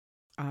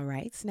All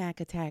right, Snack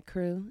Attack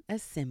crew,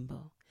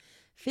 assemble.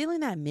 Feeling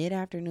that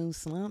mid-afternoon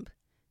slump?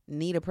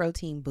 Need a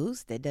protein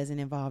boost that doesn't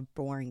involve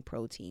boring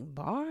protein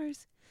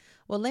bars?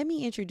 Well, let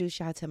me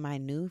introduce y'all to my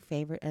new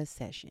favorite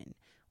obsession,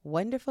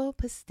 Wonderful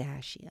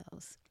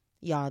Pistachios.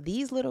 Y'all,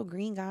 these little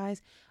green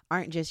guys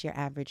aren't just your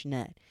average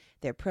nut.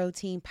 They're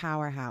protein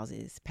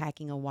powerhouses,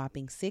 packing a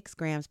whopping 6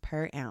 grams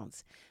per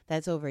ounce.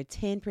 That's over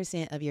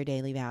 10% of your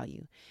daily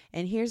value.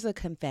 And here's a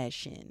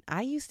confession.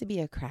 I used to be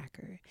a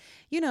cracker.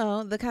 You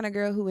know, the kind of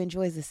girl who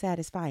enjoys the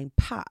satisfying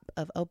pop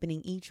of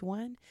opening each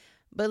one.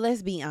 But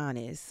let's be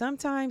honest,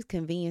 sometimes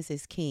convenience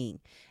is king.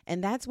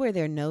 And that's where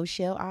their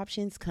no-shell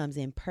options comes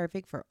in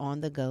perfect for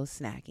on-the-go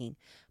snacking.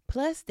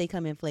 Plus, they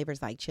come in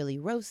flavors like chili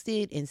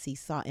roasted and sea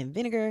salt and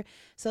vinegar.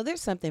 So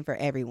there's something for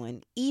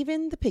everyone,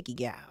 even the picky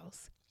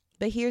gals.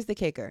 But here's the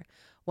kicker.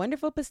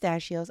 Wonderful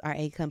Pistachios are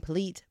a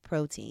complete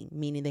protein,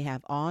 meaning they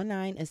have all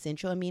 9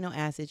 essential amino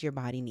acids your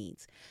body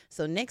needs.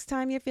 So next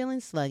time you're feeling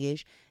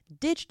sluggish,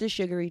 ditch the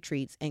sugary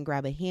treats and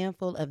grab a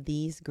handful of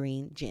these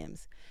green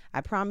gems.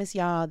 I promise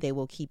y'all they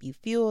will keep you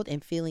fueled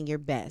and feeling your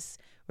best,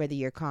 whether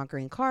you're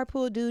conquering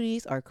carpool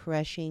duties or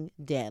crushing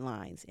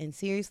deadlines. And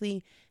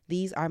seriously,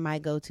 these are my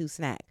go-to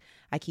snack.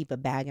 I keep a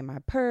bag in my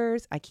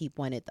purse. I keep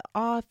one at the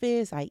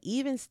office. I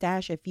even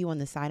stash a few on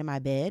the side of my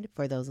bed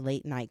for those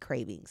late night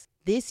cravings.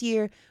 This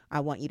year, I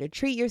want you to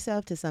treat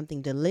yourself to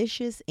something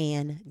delicious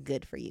and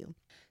good for you.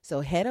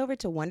 So head over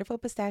to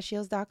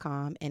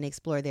wonderfulpistachios.com and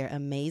explore their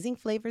amazing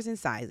flavors and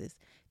sizes.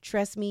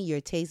 Trust me,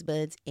 your taste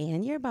buds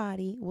and your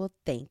body will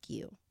thank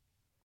you.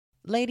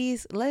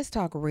 Ladies, let's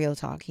talk real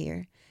talk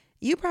here.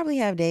 You probably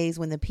have days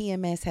when the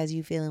PMS has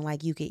you feeling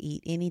like you could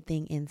eat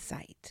anything in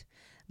sight.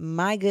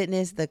 My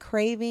goodness, the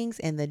cravings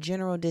and the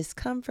general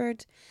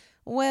discomfort.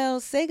 Well,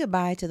 say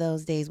goodbye to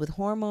those days with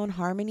Hormone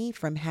Harmony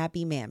from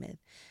Happy Mammoth.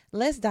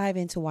 Let's dive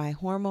into why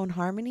Hormone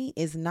Harmony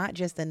is not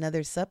just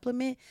another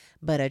supplement,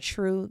 but a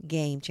true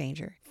game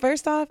changer.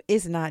 First off,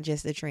 it's not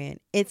just a trend,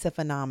 it's a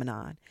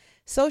phenomenon.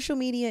 Social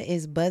media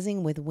is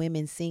buzzing with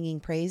women singing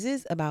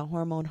praises about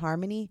Hormone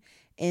Harmony.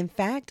 In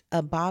fact,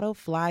 a bottle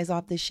flies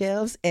off the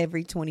shelves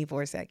every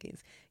 24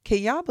 seconds. Can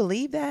y'all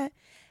believe that?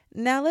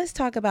 Now let's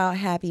talk about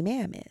Happy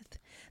Mammoth,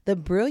 the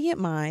brilliant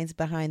minds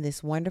behind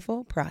this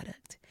wonderful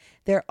product.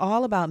 They're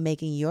all about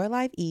making your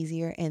life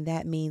easier, and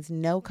that means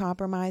no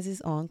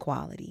compromises on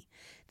quality.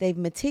 They've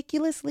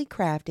meticulously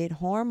crafted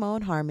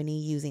Hormone Harmony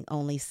using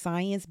only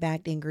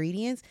science-backed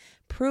ingredients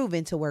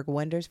proven to work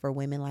wonders for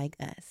women like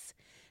us.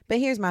 But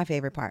here's my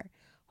favorite part.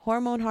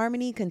 Hormone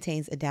Harmony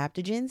contains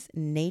adaptogens,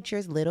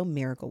 nature's little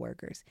miracle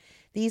workers.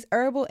 These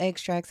herbal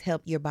extracts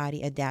help your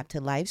body adapt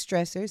to life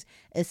stressors,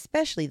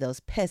 especially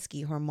those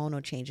pesky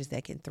hormonal changes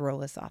that can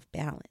throw us off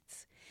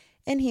balance.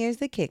 And here's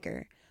the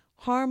kicker.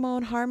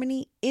 Hormone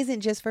Harmony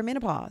isn't just for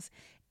menopause.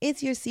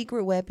 It's your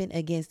secret weapon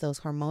against those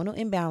hormonal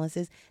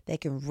imbalances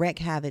that can wreak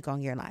havoc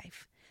on your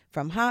life.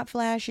 From hot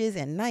flashes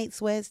and night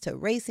sweats to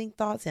racing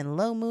thoughts and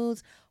low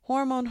moods,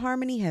 Hormone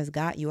Harmony has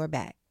got your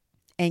back.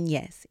 And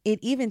yes, it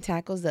even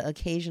tackles the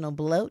occasional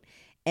bloat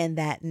and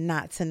that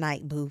not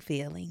tonight boo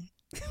feeling.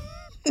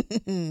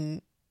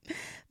 The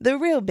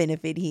real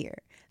benefit here,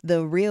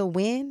 the real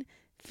win,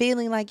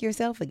 feeling like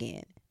yourself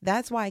again.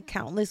 That's why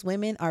countless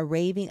women are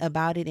raving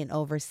about it in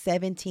over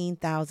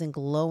 17,000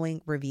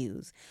 glowing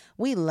reviews.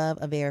 We love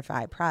a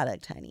verified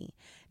product, honey.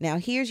 Now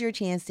here's your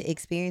chance to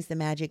experience the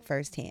magic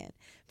firsthand.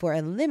 For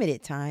a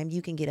limited time,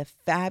 you can get a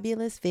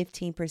fabulous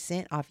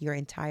 15% off your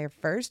entire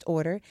first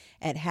order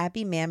at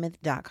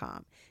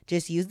happymammoth.com.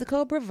 Just use the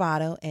code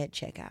BRAVADO at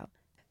checkout.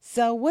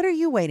 So what are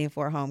you waiting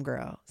for,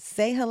 homegirl?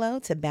 Say hello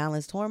to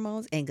balanced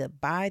hormones and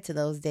goodbye to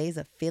those days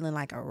of feeling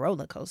like a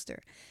roller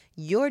coaster.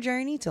 Your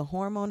journey to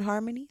Hormone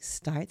Harmony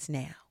starts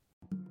now.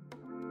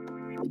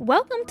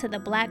 Welcome to the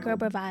Black Girl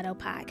Bravado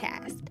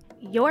podcast,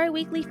 your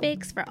weekly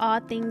fix for all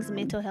things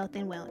mental health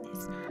and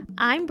wellness.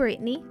 I'm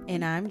Brittany.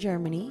 And I'm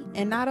Germany.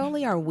 And not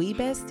only are we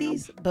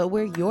besties, but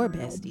we're your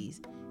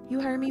besties. You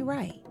heard me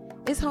right.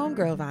 It's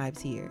homegirl vibes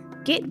here.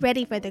 Get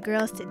ready for the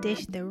girls to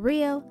dish the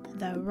real,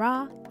 the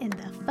raw, and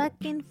the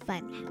fucking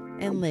funny.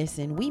 And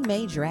listen, we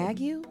may drag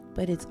you,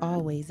 but it's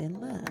always in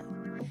love.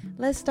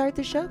 Let's start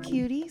the show,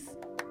 cuties.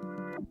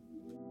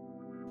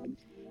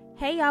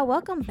 Hey y'all,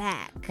 welcome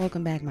back.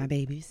 Welcome back, my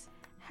babies.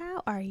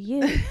 How are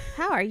you?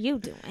 How are you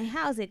doing?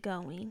 How's it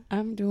going?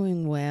 I'm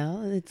doing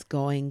well. It's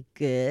going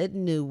good.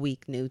 New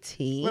week, new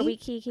tea. Were we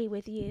kiki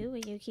with you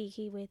and you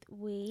kiki with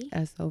we?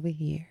 Us over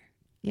here.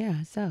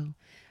 Yeah, so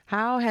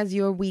how has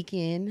your week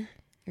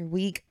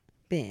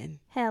been?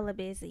 Hella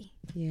busy.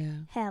 Yeah.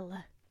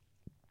 Hella.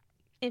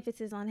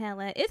 Emphasis on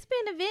hella. It's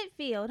been event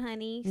filled,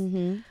 honeys.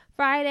 Mm-hmm.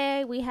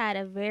 Friday, we had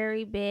a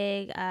very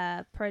big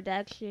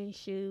production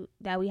shoot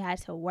that we had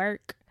to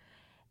work.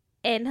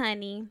 And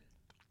honey,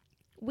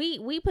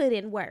 we put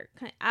in work.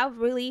 I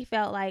really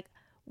felt like,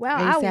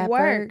 wow, I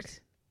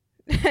worked.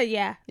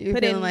 Yeah,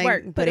 put in like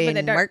work. Put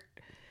in the work.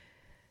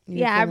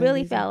 Yeah, I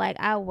really busy? felt like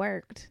I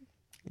worked.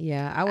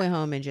 Yeah, I went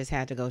home and just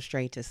had to go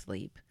straight to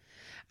sleep.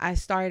 I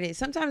started,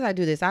 sometimes I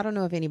do this. I don't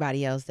know if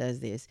anybody else does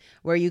this,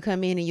 where you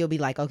come in and you'll be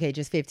like, okay,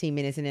 just 15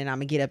 minutes. And then I'm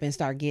gonna get up and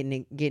start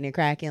getting it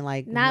cracking.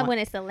 Like Not when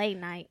it's a late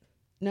night.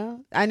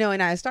 No, I know.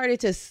 And I started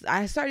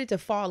to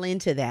fall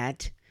into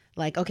that.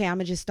 Like, okay, I'm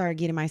gonna just start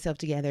getting myself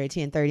together at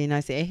 10:30, and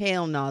I said,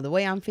 hell no, the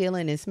way I'm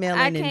feeling and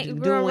smelling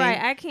and doing.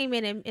 Right, I came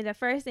in and the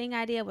first thing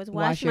I did was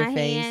wash my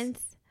hands,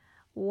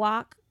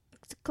 walk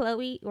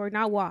Chloe, or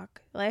not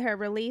walk, let her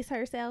release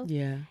herself.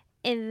 Yeah.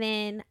 And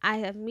then I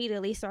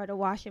immediately started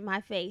washing my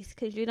face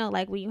because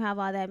like when you have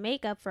all that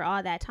makeup for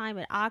all that time,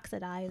 it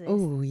oxidizes.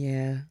 Oh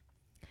yeah.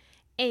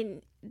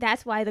 And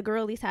that's why the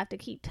girlies have to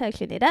keep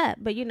touching it up.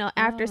 But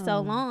after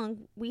so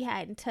long, we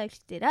hadn't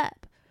touched it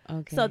up.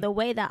 Okay. So the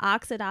way the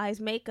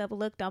oxidized makeup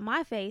looked on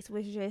my face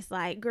was just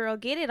like, girl,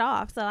 get it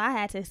off. So I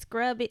had to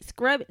scrub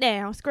it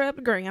down, scrub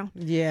the ground.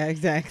 Yeah,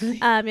 exactly.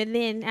 And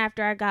then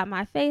after I got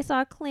my face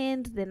all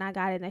cleansed, then I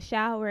got in the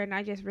shower and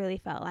I just really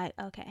felt like,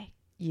 okay.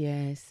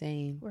 Yeah,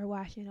 same. We're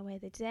washing away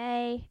the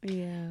day.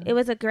 Yeah. It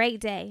was a great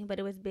day, but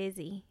it was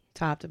busy.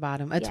 Top to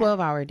bottom. A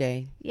 12-hour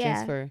day. Yeah.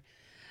 Just for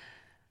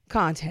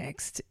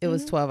context. It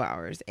was 12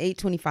 hours.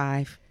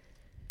 8:25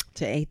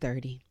 to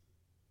 8:30.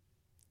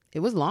 It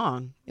was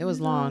long. It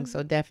was long.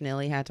 So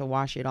definitely had to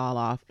wash it all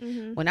off.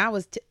 When I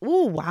was,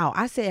 wow.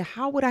 I said,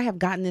 how would I have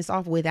gotten this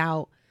off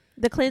without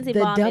the cleansing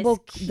balm?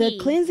 The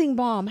cleansing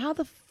balm. How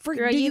the freak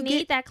Girl, do you get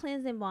need that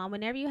cleansing balm.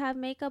 Whenever you have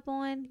makeup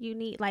on, you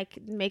need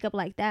makeup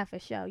like that for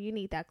sure. You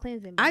need that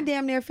cleansing balm. I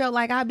damn near felt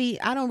like I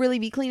don't really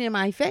be cleaning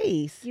my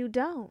face. You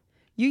don't.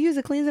 You use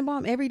a cleansing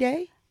balm every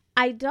day?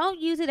 I don't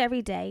use it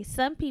every day.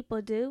 Some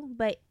people do,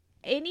 but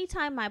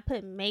anytime I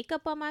put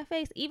makeup on my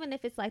face, even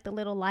if it's like the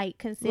little light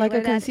concealer. Like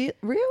a concealer?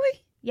 Really?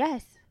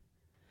 Yes.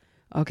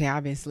 Okay,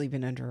 I've been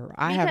sleeping under her.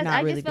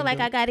 I just feel like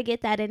I got to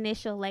get that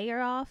initial layer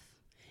off.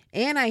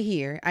 And I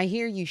hear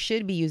you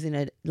should be using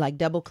a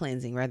double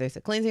cleansing, whether it's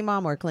a cleansing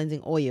balm or a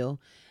cleansing oil.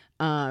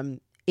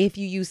 If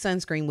you use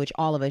sunscreen, which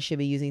all of us should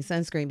be using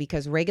sunscreen,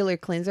 because regular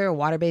cleanser, a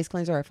water-based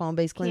cleanser or a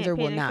foam-based cleanser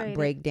will not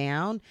break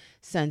down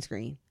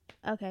sunscreen.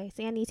 Okay,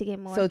 so I need to get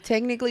more. So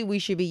technically we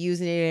should be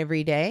using it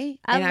every day.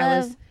 I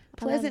was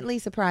pleasantly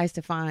surprised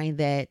to find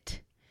that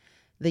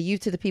the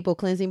Youth to the People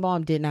cleansing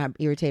balm did not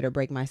irritate or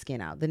break my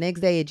skin out. The next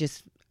day, it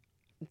just,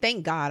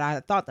 thank God, I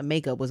thought the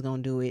makeup was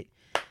going to do it.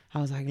 I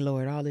was like,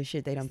 Lord, all this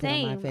shit they done put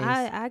on my face.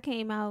 I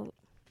came out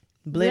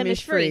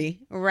blemish free.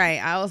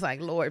 Right. I was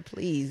like, Lord,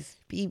 please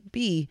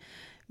be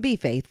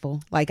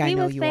faithful. Like I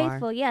know you are.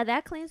 Faithful. Yeah,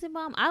 that cleansing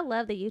balm. I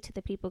love the Youth to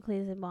the People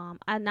cleansing balm.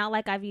 Not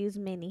like I've used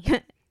many.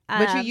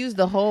 But you used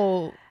the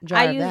whole jar.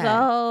 I used the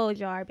whole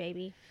jar,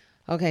 baby.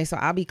 Okay, so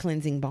I'll be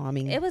cleansing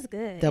bombing. It was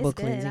good. Double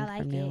cleansing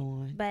from now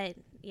on. But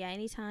yeah,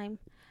 anytime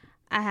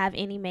I have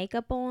any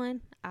makeup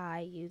on,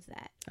 I use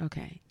that.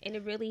 Okay. And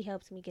it really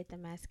helps me get the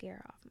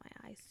mascara off my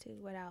eyes too,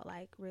 without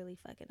really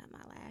fucking up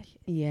my lashes.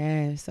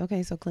 Yes.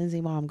 Okay, so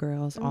cleansing balm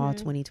girls, all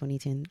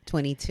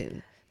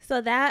 2022.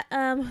 So that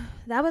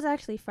was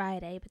actually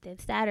Friday, but then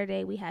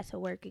Saturday we had to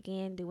work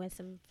again doing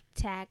some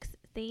tax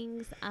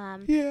things.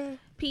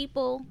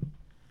 People,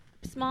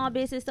 small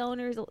business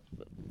owners,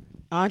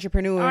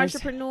 entrepreneurs,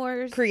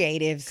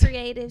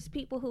 creatives,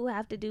 people who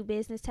have to do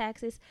business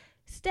taxes,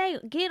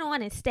 get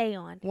on and stay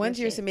on. Once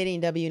you're submitting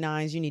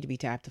W-9s, you need to be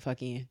tapped the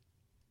fuck in.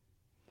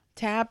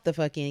 Tap the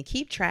fuck in.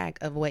 Keep track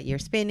of what you're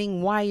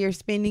spending, why you're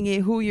spending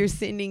it, who you're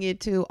sending it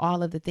to,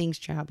 all of the things,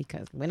 child.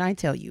 Because when I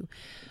tell you,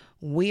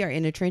 we are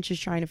in the trenches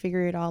trying to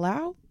figure it all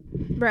out.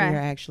 Bruh. We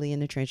are actually in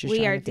the trenches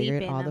trying to figure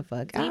it all the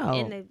fuck out.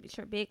 In the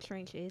big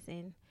trenches,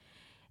 and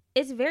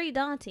it's very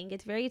daunting.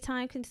 It's very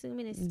time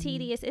consuming. It's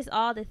tedious. It's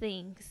all the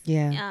things.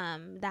 Yeah.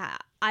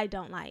 That I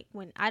don't like.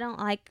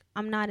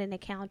 I'm not an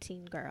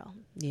accounting girl.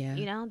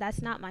 Yeah.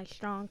 That's not my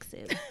strong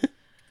suit.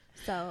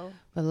 So.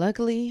 But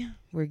luckily,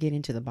 we're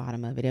getting to the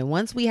bottom of it. And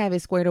once we have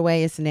it squared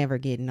away, it's never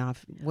getting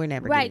off. We're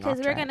never getting off track. Right,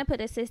 because we're going to put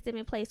a system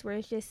in place where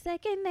it's just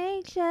second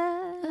nature.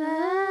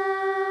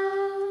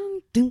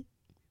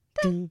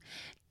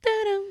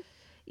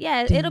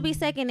 Yeah, it'll be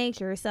second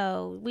nature.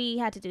 So we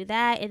had to do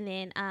that. And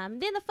then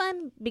the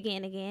fun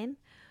began again.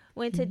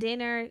 Went to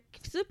dinner.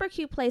 Super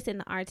cute place in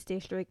the Arts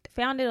District.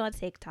 Found it on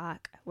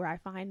TikTok, where I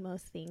find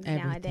most things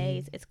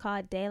nowadays. It's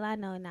called De La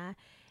Nona.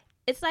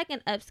 It's like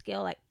an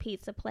upscale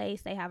pizza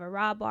place. They have a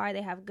raw bar.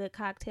 They have good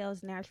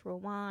cocktails, natural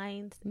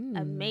wines,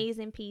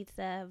 amazing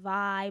pizza,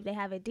 vibe. They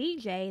have a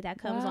DJ that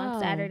comes on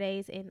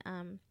Saturdays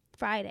and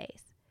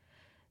Fridays.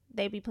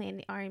 They be playing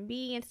the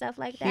R&B and stuff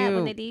like that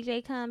when the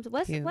DJ comes.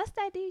 What's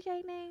that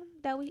DJ name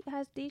that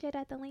has DJ'd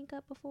at the Link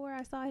Up before?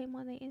 I saw him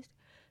on the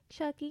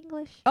Chuck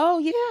English. Oh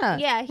yeah.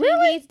 Yeah,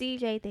 he's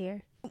DJ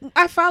there.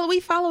 We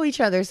follow each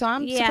other, so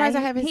I'm surprised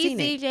I haven't seen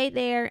it. He's DJ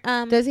there.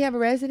 Does he have a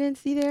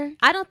residency there?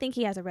 I don't think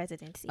he has a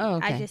residency. Oh,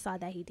 okay. I just saw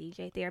that he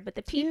DJ there. But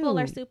the people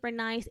are super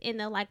nice. In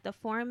the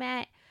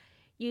format,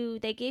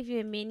 they give you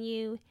a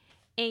menu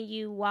and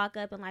you walk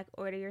up and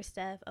order your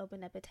stuff,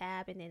 open up a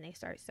tab, and then they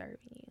start serving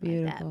you.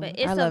 Beautiful. Like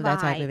that. But I love that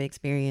type of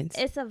experience.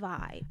 It's a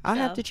vibe. I'll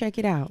have to check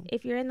it out.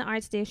 If you're in the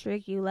Arts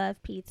District, you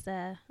love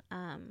pizza.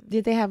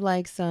 Did they have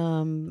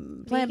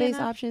some plant-based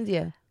options?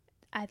 Yeah.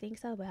 I think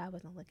so, but I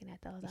wasn't looking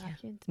at those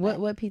options.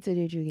 What pizza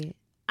did you get?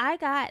 I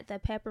got the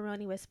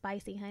pepperoni with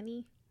spicy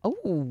honey.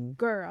 Oh,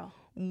 Girl.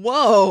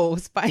 whoa,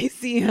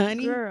 spicy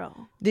honey.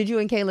 Girl. Did you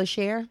and Kayla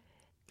share,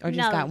 or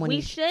just got one? We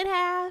each? should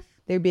have.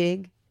 They're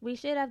big. We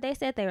should have. They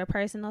said they were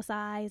personal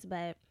size,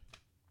 but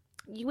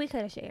we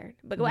could have shared.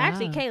 But well,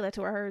 actually, Kayla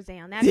tore hers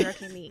down. That girl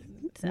can eat.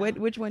 So.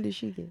 Which one did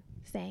she get?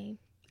 Same.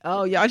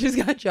 Oh, y'all just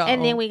got y'all.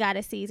 And then we got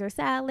a Caesar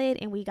salad,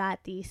 and we got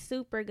these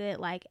super good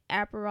like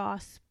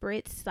Aperol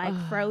spritz, like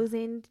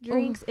frozen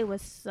drinks. It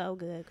was so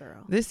good,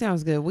 girl. This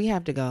sounds good. We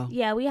have to go.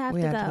 Yeah, we have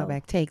to go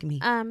back. Take me.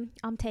 I'm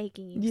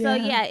taking you. Yeah.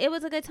 So yeah, it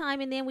was a good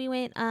time, and then we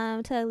went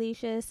to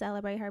Alicia to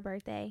celebrate her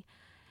birthday.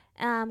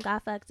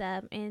 Got fucked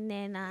up, and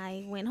then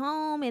I went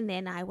home, and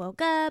then I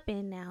woke up,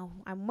 and now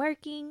I'm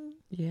working.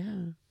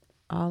 Yeah,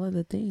 all of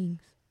the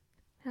things.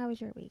 How was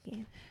your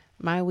weekend?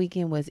 My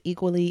weekend was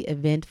equally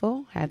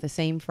eventful. Had the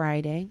same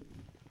Friday.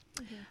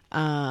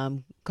 Mm-hmm.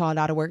 Called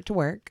out of work to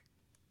work.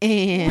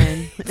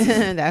 And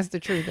that's the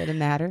truth of the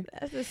matter.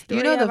 That's the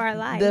story of our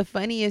life. The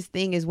funniest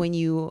thing is when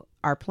you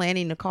are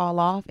planning to call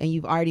off and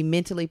you've already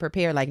mentally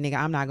prepared, like, nigga,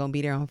 I'm not going to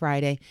be there on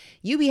Friday.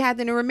 You be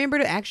having to remember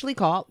to actually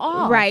call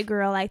off. Right,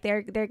 girl. Like,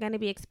 they're going to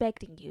be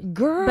expecting you.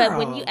 Girl. But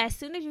when as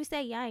soon as you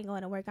say, yeah, I ain't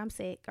going to work, I'm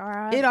sick.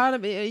 Or, you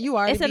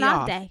already it's an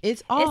off day.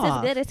 It's off. It's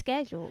as good as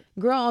scheduled.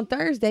 Girl, on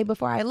Thursday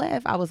before I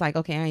left, I was like,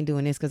 okay, I ain't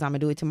doing this because I'm going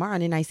to do it tomorrow.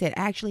 And then I said,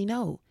 actually,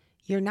 no.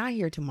 You're not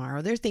here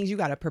tomorrow. There's things you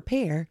got to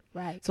prepare.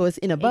 Right. So it's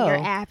in a bow.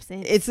 You're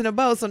absent. It's in a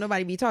bow. So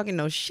nobody be talking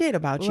no shit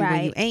about you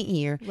when you ain't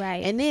here.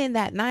 Right. And then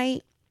that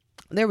night,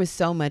 there was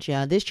so much,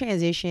 this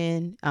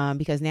transition,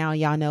 because now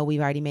y'all know we've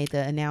already made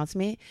the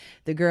announcement.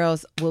 The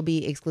girls will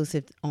be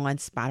exclusive on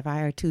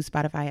Spotify or to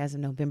Spotify as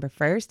of November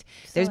 1st.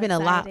 There's been a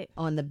lot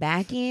on the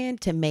back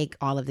end to make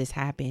all of this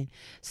happen.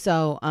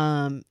 So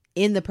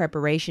in the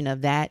preparation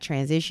of that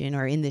transition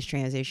or in this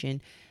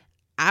transition,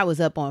 I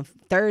was up on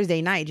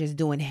Thursday night just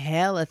doing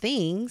hella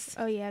things.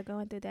 Oh, yeah,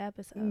 going through the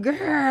episode.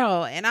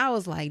 Girl, and I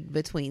was like,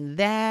 between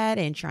that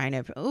and trying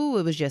to,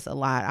 it was just a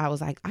lot. I was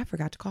like, I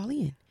forgot to call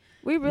in.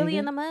 We're really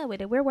in the mud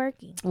with it. We're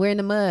working. We're in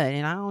the mud,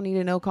 and I don't need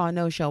a no call,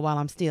 no show while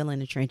I'm still in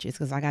the trenches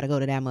because I got to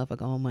go to that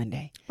motherfucker on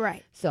Monday.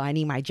 Right. So I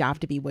need my job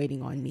to be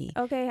waiting on me.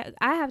 Okay,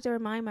 I have to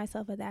remind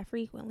myself of that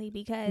frequently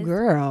because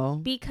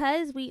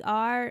we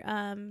are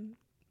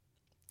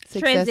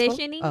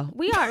transitioning. Oh.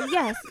 We are,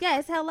 yes,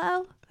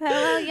 hello,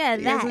 yeah,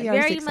 that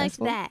very much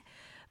that.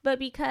 But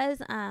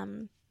because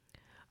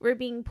we're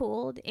being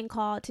pulled and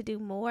called to do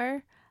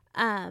more,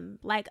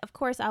 like of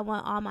course I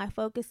want all my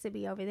focus to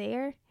be over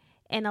there.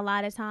 And a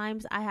lot of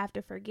times I have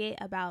to forget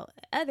about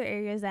other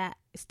areas that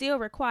still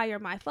require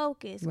my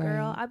focus,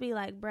 girl. Right. I'll be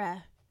like,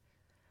 bruh,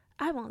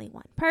 I'm only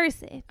one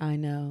person. I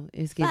know.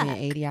 It's giving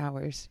 80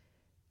 hours.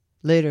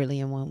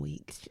 Literally in 1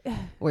 week.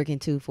 Working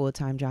 2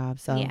 full-time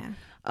jobs. So yeah.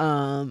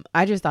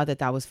 I just thought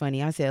that was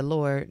funny. I said,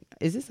 Lord,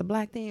 is this a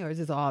black thing or is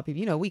this all people?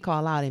 You know, we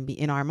call out and be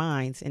in our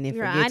minds and then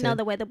forget I know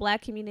the way the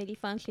black community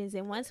functions.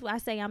 And once I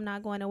say I'm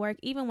not going to work,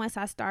 even once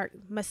I start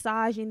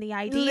massaging the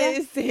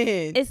idea,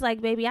 it's like,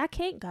 baby, I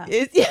can't go.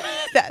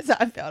 That's how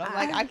I felt. I'm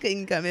like, I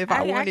couldn't come if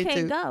I wanted to. I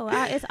can't go.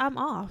 I'm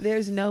off.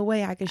 There's no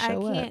way I could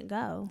show up. I can't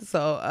go.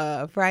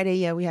 So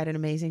Friday, we had an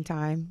amazing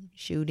time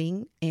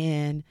shooting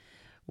and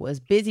was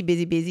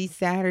busy.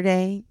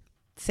 Saturday,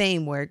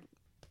 same work.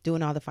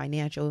 Doing all the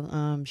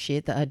financial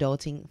shit, the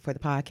adulting for the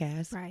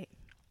podcast. Right.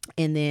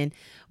 And then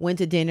went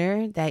to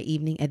dinner that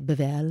evening at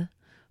Bevel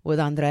with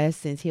Andres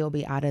since he'll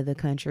be out of the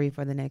country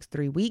for the next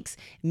 3 weeks.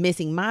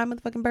 Missing my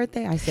motherfucking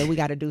birthday. I said we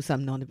got to do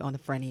something on the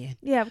front end.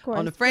 Yeah, of course.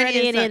 On the front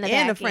end and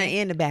the front end.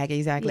 and the back.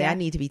 Exactly. Yeah. I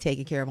need to be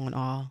taken care of on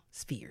all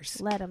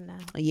spheres. Let them know.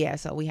 Yeah,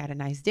 so we had a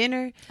nice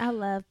dinner. I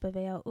love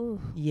Bevel.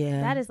 Ooh.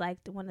 Yeah. That is like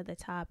one of the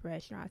top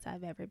restaurants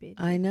I've ever been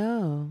to. I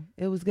know.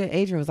 It was good.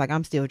 Adrian was like,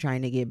 I'm still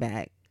trying to get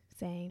back.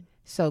 Same.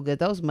 So good.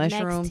 Those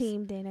mushrooms. Next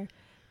team dinner.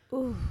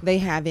 Ooh. They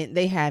haven't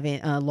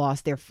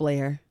lost their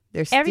flair.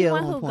 They're still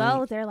everyone on who point.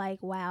 goes, they're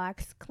like, wow, I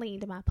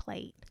cleaned my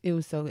plate. It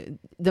was so good.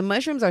 The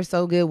mushrooms are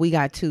so good. We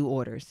got 2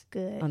 orders.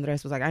 Good.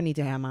 Andres was like, I need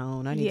to have my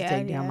own. I need to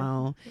take down my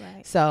own.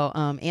 Right. So,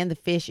 and the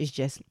fish is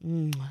just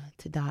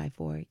to die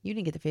for. You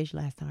didn't get the fish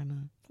last time,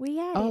 huh? We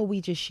had it. We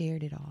just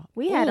shared it all.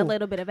 We had a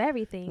little bit of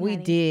everything. We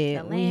honey. did.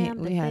 The lamb,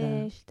 we the had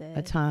fish,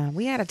 a time.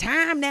 We had a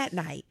time that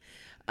night.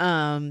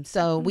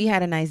 So we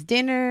had a nice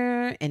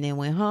dinner and then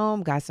went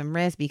home, got some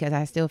rest because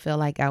I still feel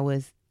like I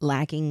was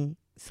lacking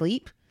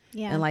sleep.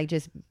 Yeah. And like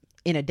just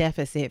in a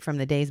deficit from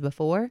the days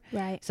before.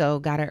 Right. So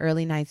got an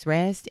early night's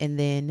rest. And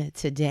then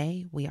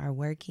today we are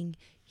working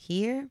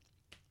here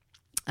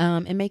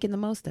and making the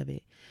most of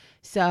it.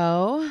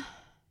 So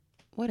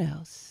what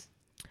else?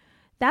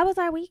 That was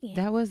our weekend.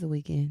 That was the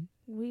weekend.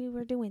 We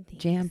were doing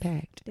things.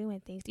 Jam-packed.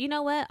 Doing things. You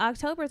know what?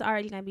 October's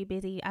already going to be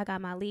busy. I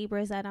got my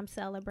Libras that I'm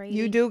celebrating.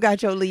 You do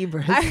got your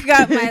Libras. I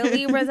got my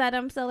Libras that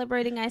I'm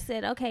celebrating. I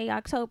said, okay,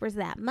 October's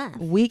that month.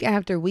 Week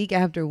after week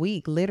after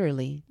week,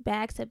 literally.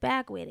 Back to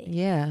back with it.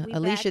 Yeah. We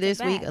Alicia back this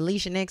to week, back.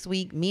 Alicia next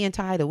week, me and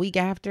Ty the week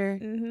after.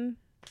 Mm-hmm.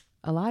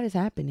 A lot is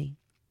happening.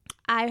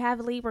 I have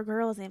Libra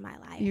girls in my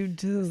life. You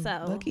do.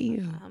 So look at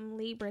you. I'm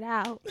Libra'd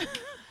out.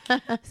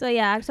 So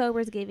yeah,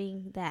 October's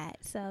giving that.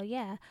 So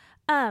yeah.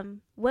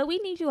 What we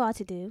need you all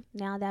to do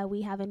now that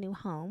we have a new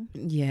home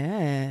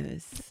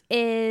Yes.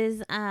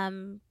 is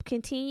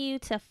continue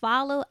to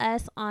follow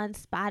us on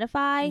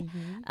Spotify.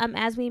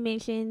 As we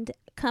mentioned,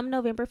 come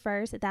November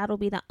 1st, that'll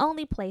be the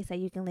only place that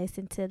you can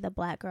listen to the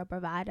Black Girl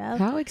Bravado.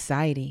 How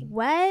exciting.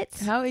 What?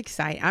 How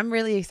exciting. I'm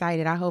really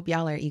excited. I hope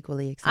y'all are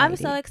equally excited. I'm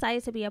so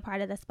excited to be a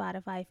part of the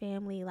Spotify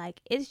family. Like,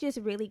 it just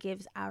really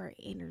gives our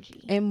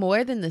energy. And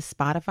more than the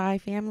Spotify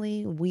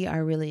family, we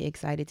are really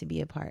excited to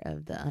be a part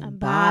of the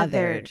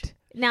Unbothered.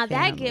 Now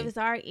family. that gives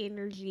our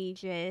energy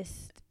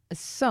just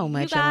So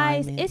much you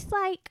guys, alignment. it's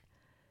like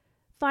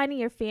finding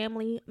your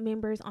family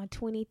members on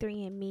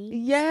 23andMe.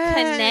 Yes.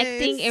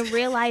 Connecting and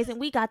realizing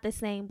we got the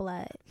same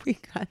blood. We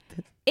got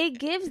this. It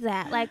gives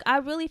that. Like, I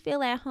really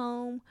feel at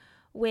home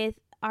with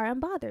our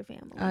Unbothered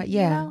family. Yeah,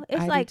 You know?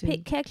 It's I like do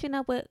too. catching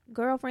up with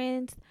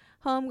girlfriends,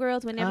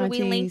 homegirls, whenever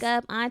we link Aunties.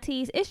 up,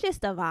 aunties. It's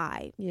just a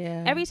vibe.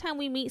 Yeah. Every time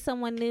we meet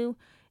someone new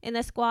in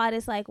the squad,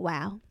 it's like,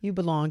 wow. You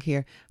belong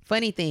here.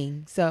 Funny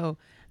thing. So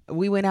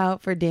we went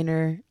out for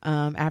dinner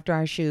after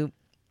our shoot,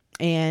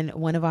 and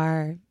one of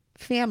our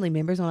family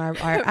members on our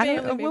I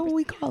don't know, what would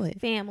we call it?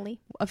 Family.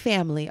 A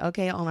family,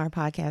 okay, on our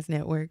podcast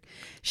network.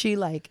 She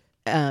like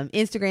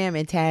Instagram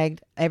and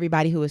tagged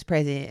everybody who was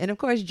present. And of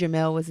course,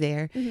 Jamel was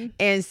there. Mm-hmm.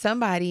 And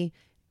somebody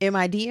in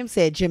my DM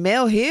said,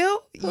 Jamel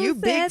Hill, Who you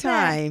said big that?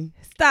 time.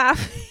 Stop.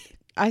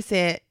 I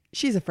said,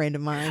 she's a friend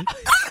of mine.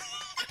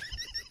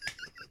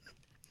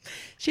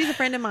 She's a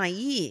friend of mine.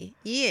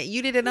 Yeah.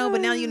 You didn't know,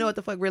 but now you know what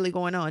the fuck really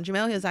going on.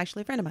 Jamel Hill is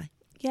actually a friend of mine.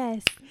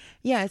 Yes.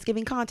 Yeah, it's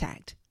giving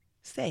contact.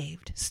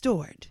 Saved.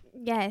 Stored.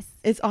 Yes.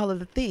 It's all of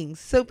the things.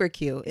 Super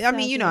cute. I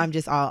mean, you know, cute. I'm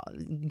just all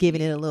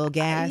giving it a little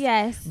gas.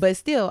 Yes. But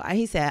still,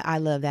 he said, I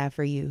love that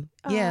for you.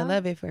 Yeah, Aw.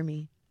 love it for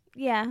me.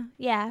 Yeah.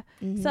 Yeah.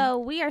 Mhm. So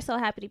we are so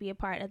happy to be a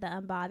part of the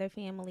Unbothered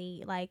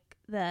family. Like,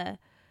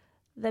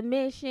 the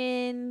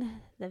mission,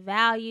 the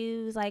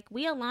values, like,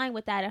 we align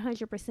with that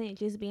 100%,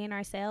 just being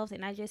ourselves.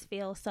 And I just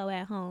feel so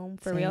at home.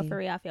 For real.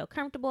 I feel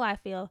comfortable. I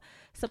feel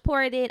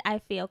supported. I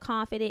feel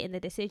confident in the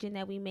decision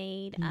that we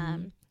made.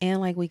 And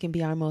like we can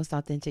be our most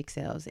authentic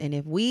selves. And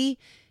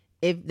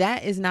if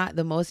that is not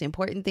the most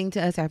important thing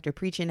to us after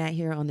preaching that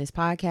here on this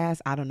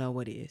podcast, I don't know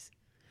what is.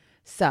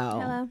 So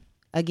Hello.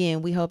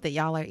 again, we hope that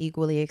y'all are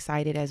equally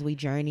excited as we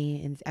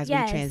journey and as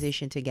Yes. we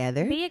transition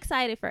together. Be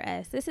excited for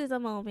us. This is a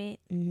moment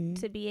Mhm.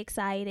 to be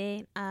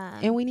excited.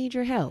 And we need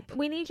your help.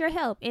 We need your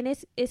help, and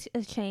it's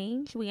a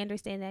change. We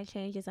understand that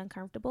change is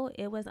uncomfortable.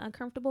 It was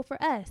uncomfortable for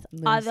us.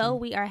 Although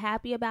we are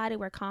happy about it,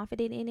 we're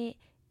confident in it.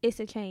 It's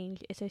a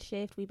change. It's a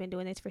shift. We've been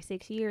doing this for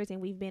 6 years,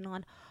 and we've been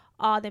on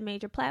all the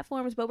major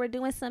platforms, but we're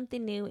doing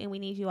something new, and we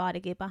need you all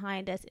to get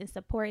behind us and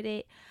support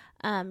it.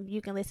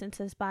 You can listen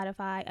to the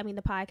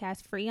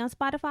podcast free on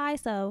Spotify,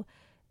 so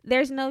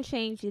there's no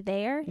change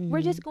there.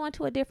 We're just going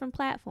to a different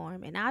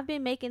platform, and I've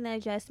been making the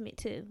adjustment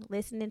too,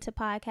 listening to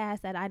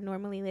podcasts that I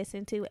normally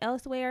listen to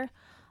elsewhere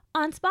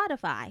on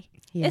Spotify.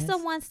 Yes, It's a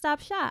one-stop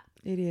shop.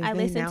 it is. I They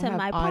listen now to have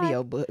my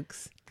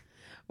audiobooks.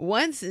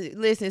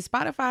 Listen,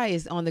 Spotify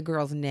is on the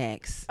girls'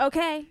 necks.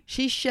 Okay.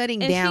 She's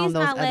shutting And down she's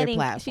those not other letting,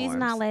 platforms. she's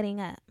not letting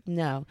up.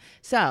 No.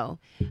 So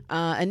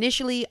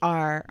initially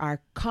our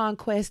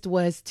conquest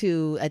was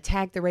to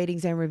attack the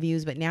ratings and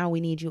reviews, but now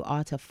we need you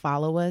all to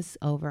follow us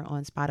over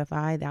on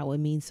Spotify. That would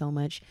mean so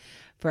much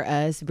for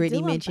us.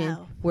 Brittany Do 'em mentioned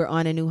both. we're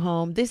on a new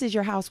home. This is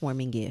your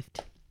housewarming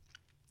gift.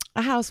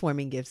 A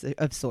housewarming gift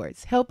of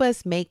sorts. Help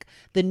us make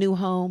the new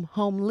home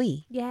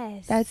homely.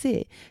 Yes. That's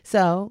it.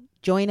 So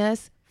join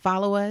us.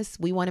 Follow us.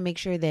 We want to make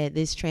sure that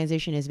this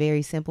transition is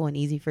very simple and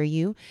easy for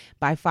you.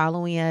 By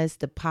following us,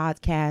 the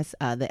podcast,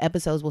 the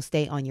episodes will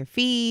stay on your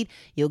feed.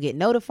 You'll get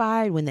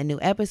notified when the new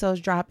episodes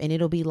drop, and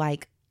it'll be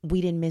like we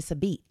didn't miss a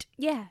beat.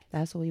 Yeah.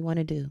 That's what we want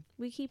to do.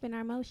 We keeping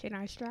our motion,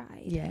 our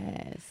stride.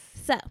 Yes.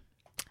 So,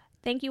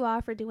 thank you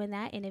all for doing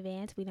that in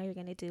advance. We know you're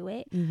going to do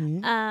it.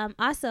 Mm-hmm.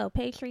 Also,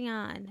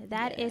 Patreon.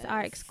 That is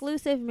our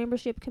exclusive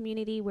membership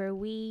community where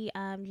we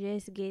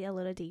just get a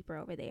little deeper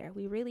over there.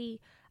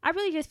 I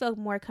really just felt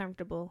more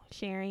comfortable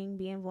sharing,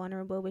 being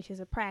vulnerable, which is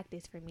a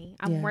practice for me.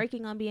 I'm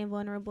working on being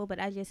vulnerable, but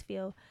I just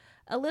feel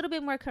a little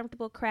bit more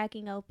comfortable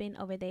cracking open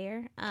over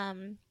there.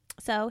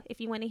 So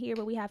if you want to hear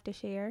what we have to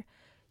share,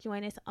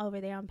 join us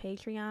over there on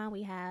Patreon.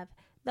 We have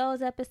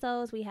those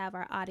episodes. We have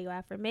our audio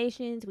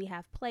affirmations. We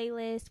have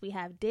playlists. We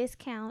have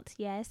discounts.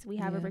 Yes, we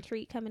have a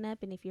retreat coming up,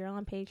 and if you're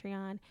on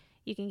Patreon,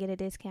 you can get a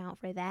discount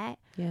for that.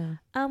 Yeah.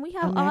 We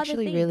have I'm all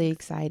actually the things. really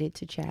excited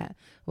to chat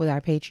with our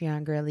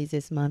Patreon girlies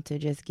this month to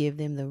just give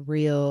them the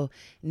real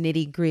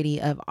nitty gritty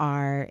of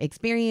our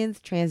experience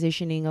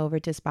transitioning over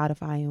to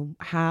Spotify and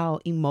how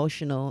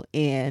emotional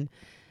and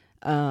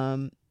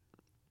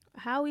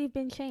how we've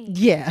been changed.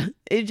 Yeah,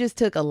 it just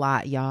took a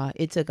lot, y'all.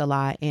 It took a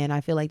lot. And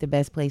I feel like the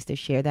best place to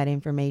share that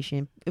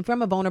information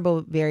from a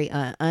vulnerable, very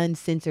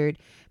uncensored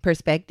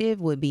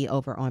perspective would be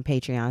over on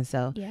Patreon.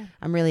 So Yeah.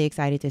 I'm really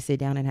excited to sit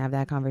down and have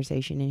that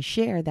conversation and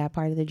share that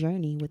part of the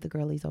journey with the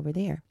girlies over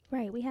there.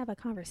 Right. We have a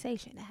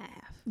conversation to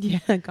have.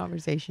 Yeah,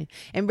 conversation.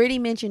 And Brittany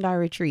mentioned our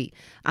retreat.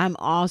 I'm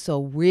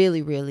also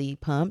really, really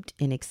pumped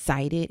and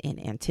excited and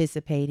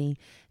anticipating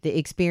the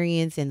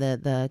experience and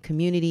the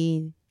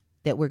community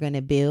that we're going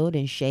to build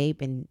and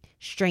shape and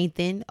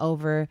strengthen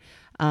over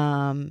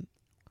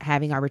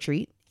having our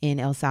retreat in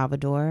El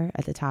Salvador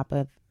at the top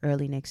of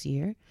early next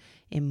year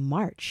in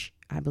March.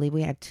 I believe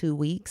we have 2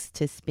 weeks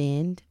to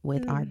spend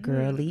with our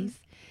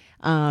girlies.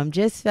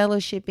 Just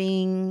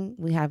fellowshipping.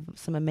 We have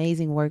some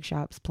amazing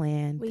workshops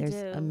planned.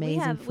 There's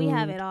amazing food. We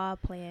have it all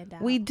planned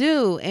out. We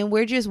do. And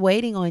we're just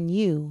waiting on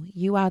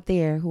you out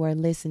there who are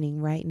listening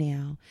right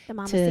now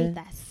to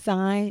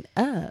sign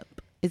up.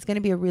 It's going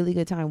to be a really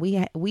good time.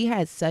 We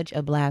had such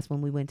a blast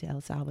when we went to El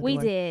Salvador. We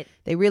did.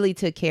 They really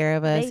took care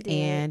of us,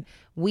 and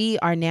we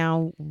are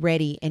now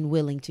ready and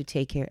willing to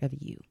take care of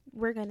you.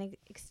 We're going to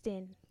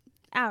extend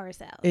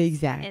ourselves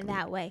exactly in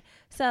that way.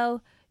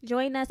 So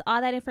join us.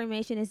 All that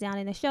information is down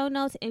in the show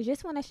notes. And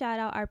just want to shout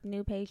out our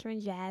new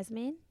patron,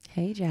 Jasmine.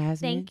 Hey, Jasmine.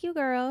 Thank you,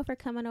 girl, for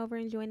coming over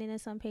and joining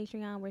us on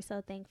Patreon. We're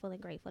so thankful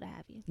and grateful to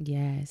have you.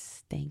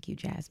 Yes. Thank you,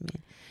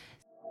 Jasmine.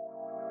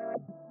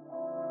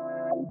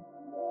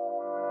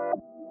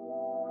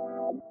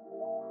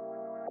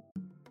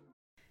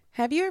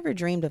 Have you ever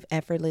dreamed of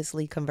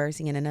effortlessly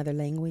conversing in another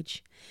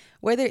language?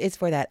 Whether it's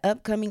for that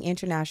upcoming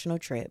international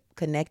trip,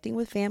 connecting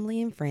with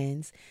family and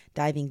friends,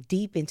 diving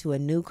deep into a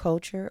new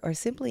culture, or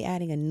simply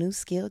adding a new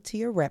skill to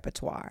your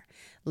repertoire,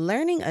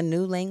 learning a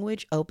new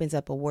language opens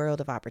up a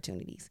world of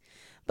opportunities.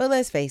 But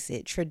let's face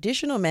it,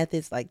 traditional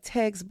methods like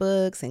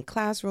textbooks and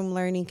classroom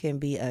learning can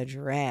be a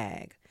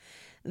drag.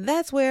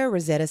 That's where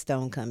Rosetta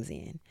Stone comes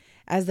in.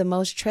 As the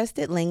most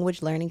trusted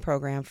language learning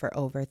program for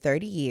over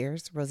 30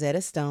 years,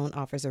 Rosetta Stone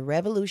offers a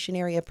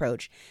revolutionary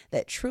approach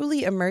that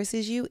truly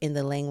immerses you in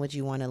the language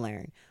you want to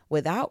learn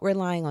without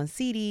relying on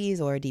CDs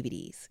or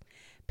DVDs.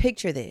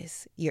 Picture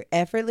this. You're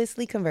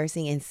effortlessly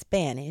conversing in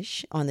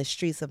Spanish on the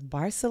streets of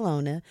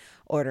Barcelona,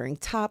 ordering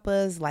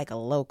tapas like a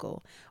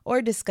local,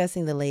 or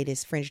discussing the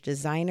latest French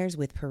designers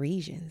with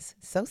Parisians.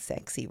 So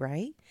sexy,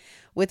 right?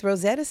 With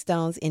Rosetta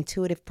Stone's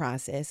intuitive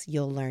process,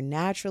 you'll learn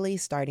naturally,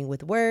 starting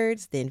with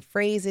words, then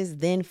phrases,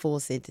 then full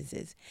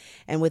sentences.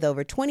 And with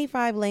over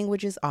 25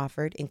 languages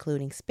offered,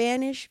 including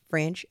Spanish,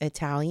 French,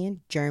 Italian,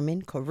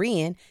 German,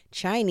 Korean,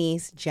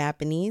 Chinese,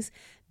 Japanese,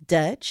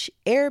 Dutch,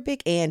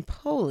 Arabic, and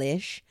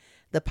Polish,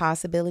 the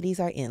possibilities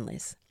are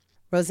endless.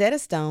 Rosetta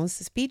Stone's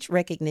speech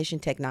recognition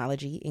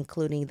technology,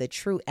 including the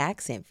True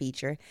Accent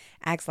feature,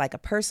 acts like a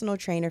personal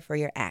trainer for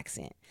your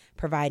accent,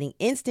 providing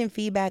instant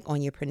feedback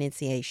on your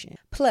pronunciation.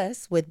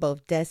 Plus, with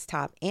both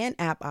desktop and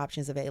app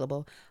options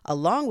available,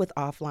 along with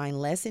offline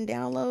lesson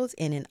downloads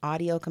and an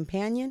audio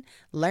companion,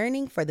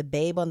 learning for the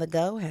babe on the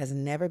go has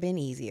never been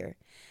easier.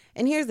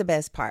 And here's the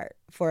best part.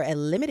 For a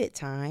limited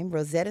time,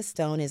 Rosetta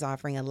Stone is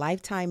offering a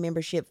lifetime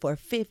membership for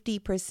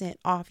 50%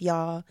 off,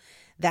 y'all.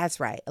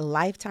 That's right, a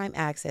lifetime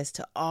access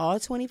to all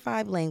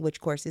 25 language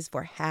courses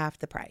for half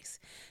the price.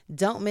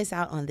 Don't miss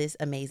out on this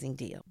amazing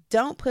deal.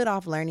 Don't put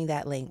off learning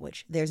that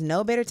language. There's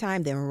no better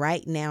time than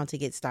right now to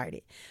get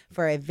started.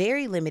 For a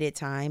very limited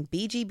time,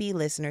 BGB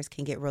listeners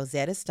can get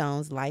Rosetta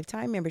Stone's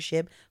lifetime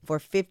membership for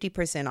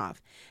 50% off.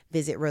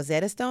 Visit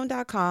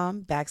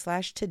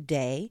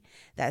rosettastone.com/today.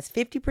 That's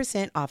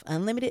 50% off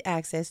unlimited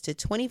access to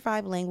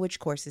 25 language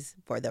courses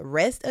for the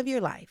rest of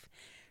your life.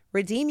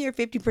 Redeem your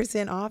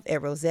 50% off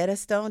at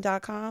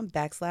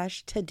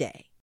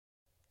rosettastone.com/today.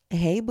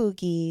 Hey,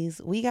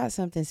 Bookies, we got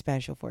something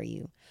special for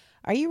you.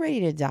 Are you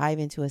ready to dive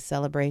into a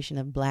celebration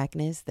of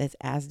Blackness that's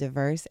as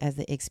diverse as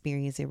the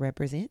experience it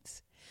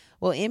represents?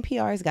 Well,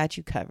 NPR's got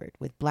you covered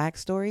with Black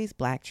Stories,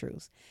 Black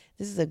Truths.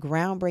 This is a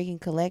groundbreaking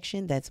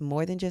collection that's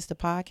more than just a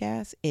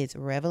podcast, it's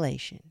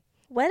revelation.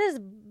 What does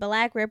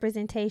Black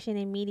representation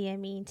in media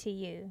mean to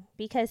you?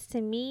 Because to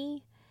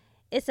me,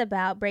 it's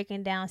about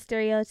breaking down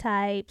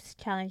stereotypes,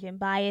 challenging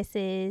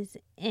biases,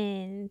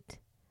 and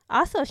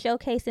also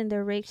showcasing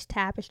the rich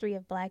tapestry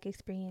of Black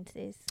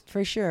experiences.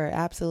 For sure,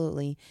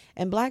 absolutely.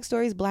 And Black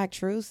Stories, Black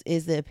Truths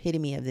is the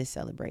epitome of this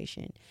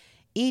celebration.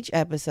 Each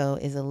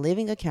episode is a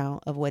living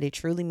account of what it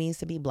truly means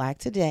to be Black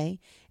today,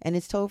 and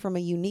it's told from a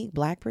unique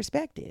Black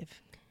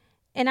perspective.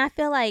 And I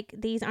feel like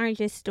these aren't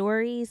just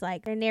stories,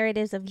 like they're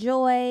narratives of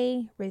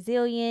joy,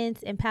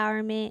 resilience,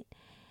 empowerment,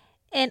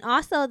 and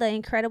also the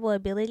incredible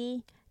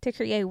ability to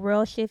create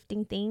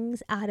world-shifting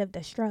things out of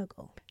the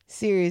struggle.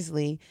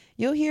 Seriously,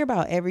 you'll hear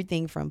about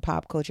everything from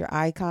pop culture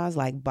icons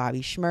like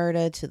Bobby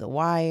Shmurda to The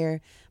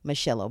Wire,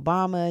 Michelle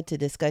Obama, to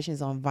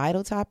discussions on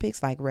vital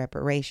topics like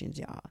reparations,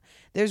 y'all.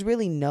 There's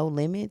really no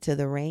limit to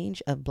the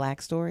range of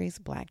Black Stories,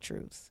 Black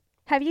Truths.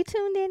 Have you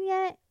tuned in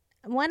yet?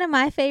 One of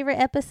my favorite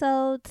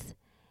episodes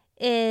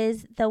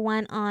is the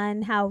one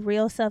on how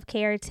real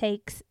self-care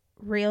takes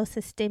real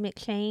systemic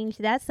change.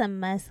 That's a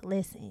must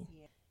listen.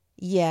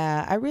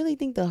 Yeah, I really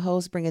think the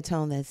hosts bring a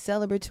tone that's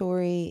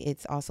celebratory,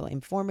 it's also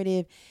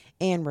informative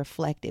and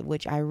reflective,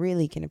 which I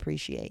really can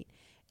appreciate.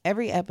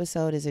 Every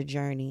episode is a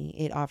journey.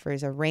 It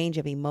offers a range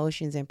of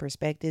emotions and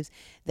perspectives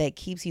that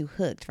keeps you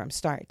hooked from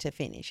start to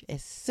finish.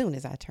 As soon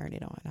as I turn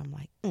it on, I'm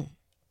like,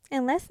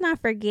 And let's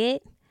not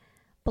forget,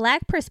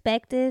 Black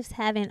perspectives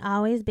haven't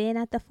always been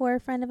at the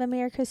forefront of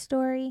America's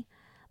story,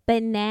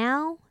 but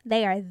now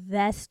they are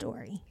the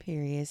story.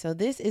 Period. So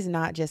this is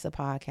not just a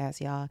podcast,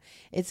 y'all.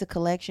 It's a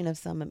collection of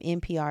some of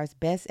NPR's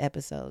best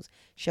episodes,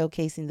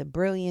 showcasing the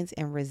brilliance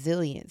and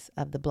resilience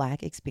of the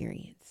Black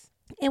experience.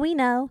 And we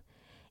know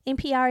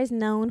NPR is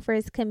known for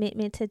its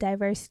commitment to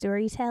diverse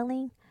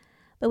storytelling,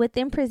 but with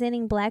them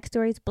presenting Black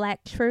stories,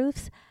 Black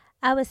truths,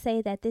 I would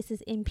say that this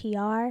is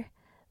NPR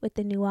with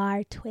the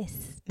noir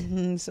twist.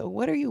 So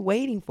what are you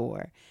waiting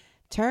for?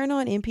 Turn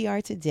on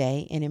NPR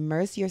today and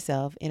immerse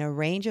yourself in a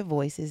range of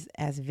voices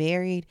as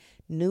varied,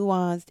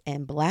 nuanced,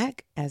 and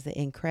Black as the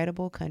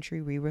incredible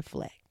country we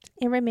reflect.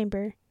 And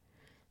remember,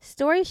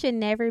 stories should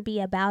never be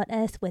about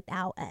us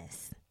without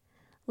us.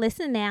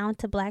 Listen now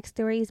to Black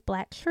Stories,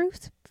 Black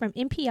Truths from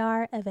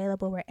NPR,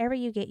 available wherever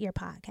you get your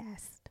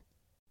podcast.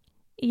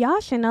 Y'all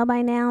should know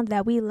by now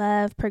that we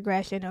love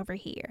progression over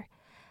here.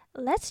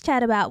 Let's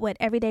chat about what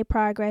everyday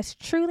progress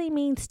truly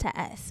means to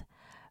us.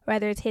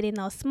 Whether it's hitting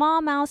those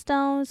small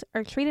milestones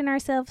or treating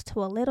ourselves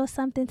to a little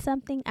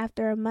something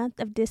after a month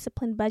of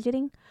disciplined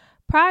budgeting,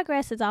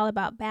 progress is all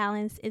about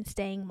balance and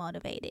staying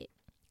motivated.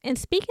 And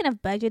speaking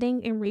of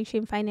budgeting and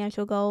reaching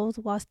financial goals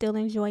while still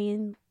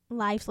enjoying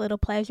life's little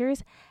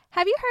pleasures,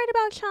 have you heard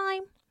about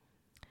Chime?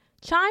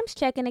 Chime's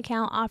checking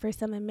account offers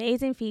some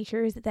amazing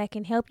features that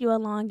can help you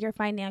along your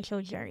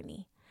financial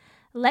journey.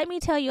 Let me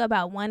tell you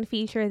about one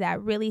feature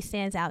that really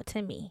stands out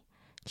to me.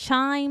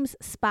 Chime's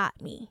Spot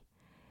Me.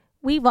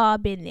 We've all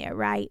been there,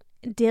 right?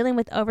 Dealing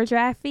with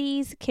overdraft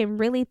fees can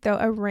really throw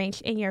a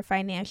wrench in your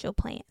financial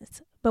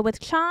plans. But with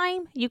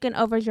Chime, you can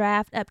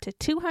overdraft up to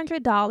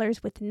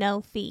 $200 with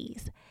no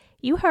fees.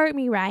 You heard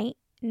me right,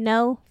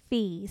 no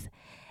fees.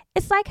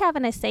 It's like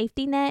having a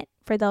safety net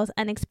for those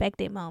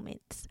unexpected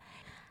moments.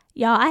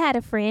 Y'all, I had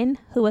a friend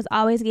who was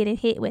always getting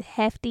hit with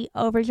hefty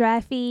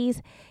overdraft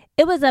fees.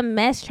 It was a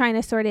mess trying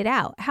to sort it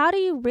out. How do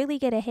you really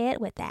get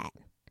ahead with that?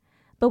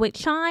 But with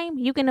Chime,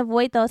 you can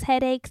avoid those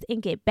headaches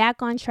and get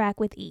back on track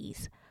with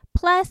ease.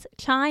 Plus,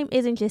 Chime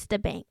isn't just a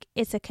bank,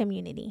 it's a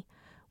community.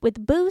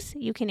 With Boost,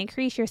 you can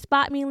increase your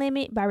Spot Me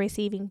limit by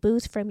receiving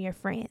boosts from your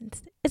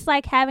friends. It's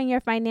like having your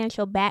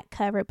financial back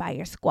covered by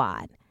your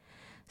squad.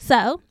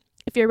 So,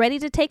 if you're ready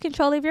to take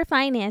control of your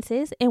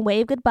finances and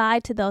wave goodbye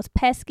to those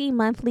pesky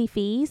monthly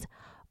fees,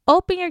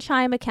 open your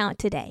Chime account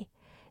today.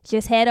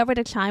 Just head over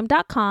to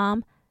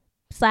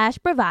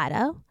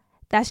chime.com/bravado.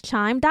 That's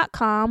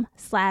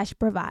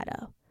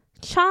chime.com/bravado.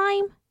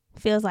 Chime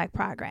feels like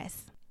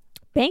progress.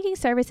 Banking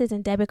services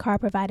and debit card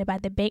provided by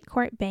the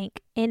Bancorp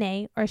Bank,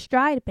 N.A. or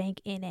Stride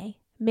Bank, N.A.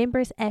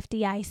 Members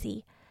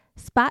FDIC.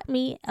 Spot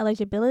Me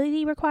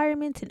eligibility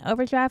requirements and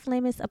overdraft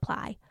limits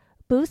apply.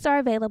 Boosts are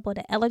available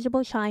to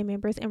eligible Chime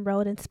members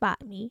enrolled in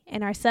Spot Me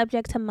and are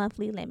subject to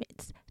monthly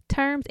limits.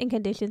 Terms and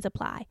conditions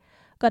apply.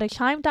 Go to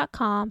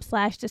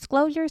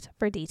chime.com/disclosures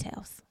for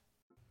details.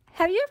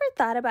 Have you ever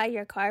thought about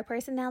your car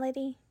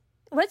personality?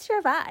 What's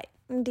your vibe?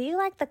 Do you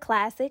like the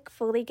classic,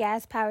 fully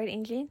gas-powered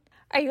engine?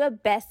 Are you a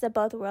best of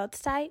both worlds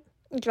type?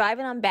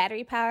 Driving on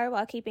battery power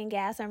while keeping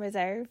gas on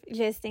reserve,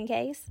 just in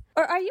case?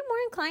 Or are you more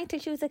inclined to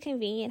choose a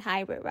convenient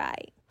hybrid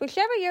ride?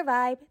 Whichever your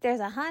vibe,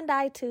 there's a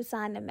Hyundai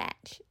Tucson to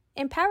match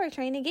and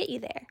powertrain to get you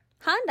there.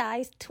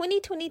 Hyundai's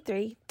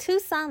 2023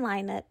 Tucson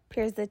lineup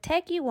pairs the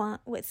tech you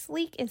want with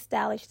sleek and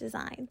stylish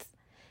designs.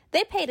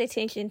 They paid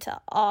attention to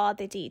all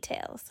the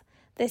details.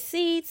 The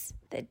seats,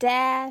 the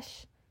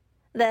dash,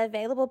 the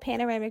available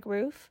panoramic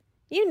roof,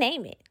 you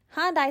name it,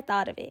 Hyundai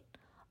thought of it.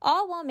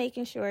 All while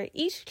making sure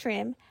each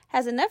trim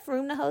has enough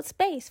room to hold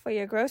space for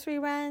your grocery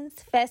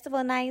runs,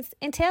 festival nights,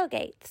 and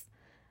tailgates.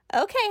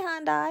 Okay,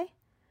 Hyundai.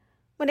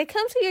 When it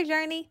comes to your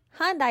journey,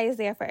 Hyundai is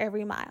there for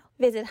every mile.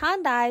 Visit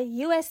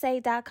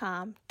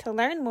HyundaiUSA.com to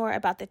learn more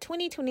about the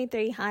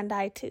 2023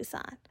 Hyundai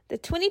Tucson. The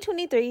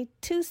 2023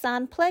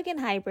 Tucson plug-in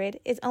hybrid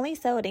is only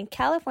sold in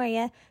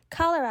California,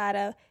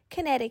 Colorado,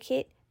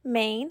 Connecticut,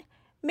 Maine,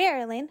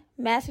 Maryland,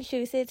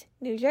 Massachusetts,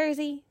 New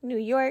Jersey, New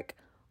York,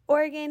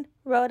 Oregon,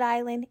 Rhode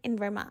Island, and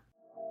Vermont.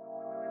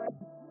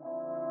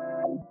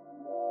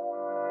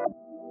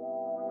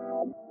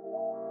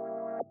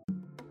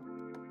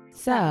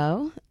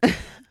 So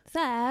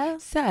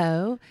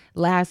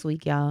last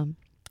week, y'all,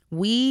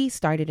 we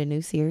started a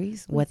new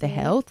series, What the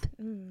Health,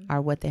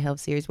 our What the Health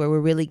series, where we're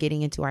really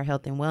getting into our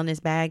health and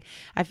wellness bag.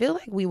 I feel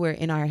like we were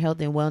in our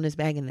health and wellness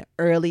bag in the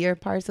earlier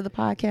parts of the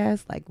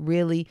podcast, like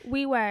really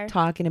We were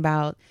talking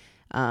about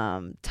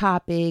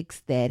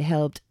topics that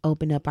helped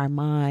open up our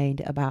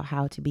mind about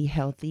how to be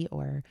healthy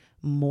or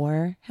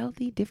more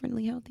healthy,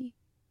 differently healthy,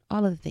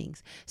 all of the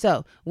things.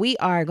 So we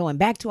are going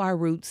back to our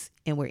roots,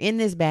 and we're in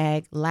this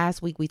bag.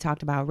 Last week we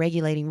talked about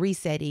regulating,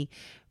 resetting,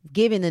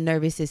 giving the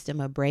nervous system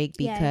a break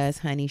because,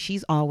 honey,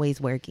 she's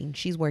always working.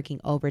 She's working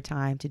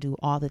overtime to do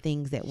all the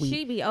things that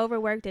she be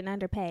overworked and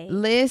underpaid.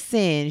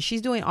 Listen,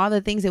 she's doing all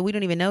the things that we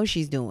don't even know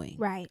she's doing.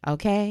 Right.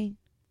 Okay.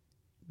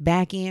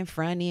 Back end,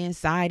 front end,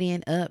 side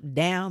end, up,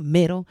 down,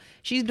 middle.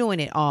 She's doing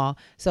it all.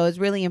 So it's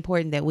really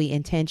important that we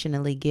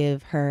intentionally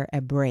give her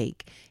a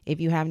break. If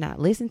you have not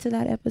listened to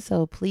that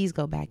episode, please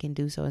go back and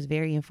do so. It's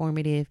very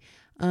informative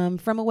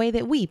from a way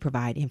that we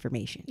provide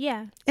information.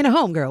 Yeah. In a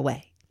homegirl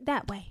way.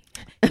 That way.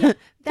 Yeah,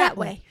 that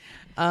way.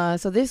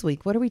 So this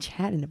week, what are we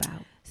chatting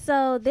about?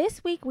 So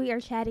this week we are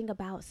chatting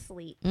about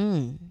sleep.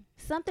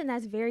 Something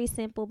that's very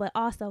simple, but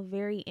also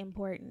very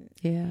important.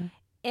 Yeah.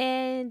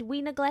 And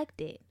we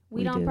neglect it.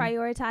 We don't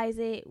prioritize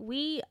it.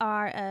 We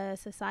are a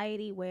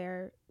society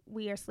where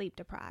we are sleep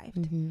deprived.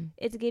 Mm-hmm.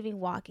 It's giving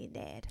Walking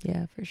Dead.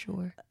 Yeah, for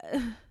sure.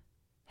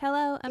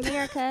 Hello,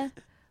 America.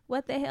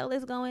 What the hell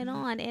is going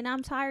on? And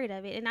I'm tired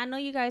of it. And I know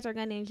you guys are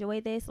going to enjoy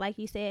this. Like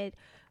you said,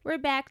 we're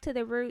back to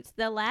the roots.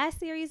 The last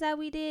series that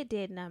we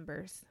did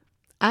numbers.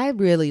 I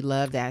really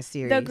love that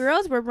series. The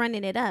girls were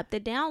running it up. The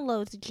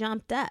downloads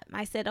jumped up.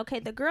 I said, okay,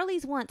 the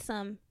girlies want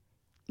some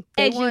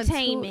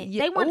edutainment.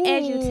 They want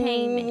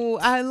edutainment.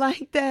 I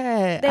like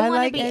that. They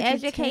want to be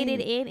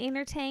educated and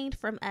entertained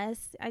from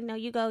us. I know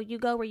you go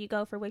where you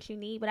go for what you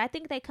need, but I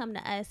think they come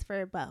to us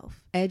for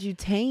both.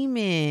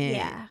 Edutainment.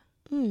 Yeah.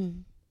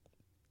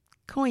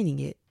 Coining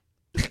it.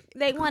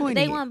 They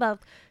want both.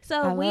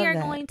 So we are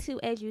going to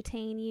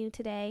edutain you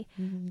today,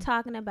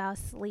 talking about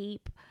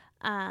sleep.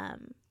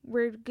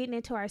 We're getting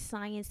into our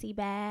sciencey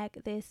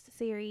bag this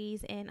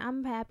series, and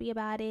I'm happy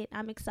about it.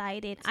 I'm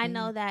excited. I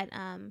know that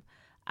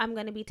I'm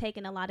going to be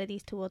taking a lot of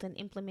these tools and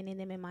implementing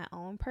them in my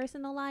own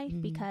personal life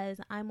because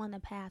I'm on the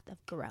path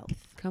of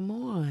growth. Come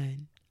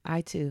on.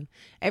 I too.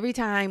 Every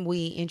time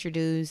we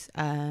introduce,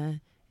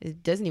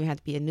 it doesn't even have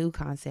to be a new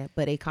concept,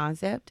 but a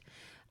concept,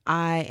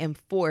 I am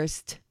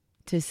forced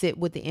to sit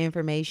with the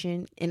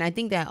information. And I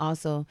think that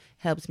also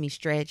helps me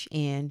stretch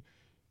and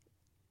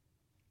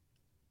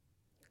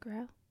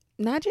grow.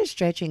 Not just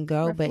stretch and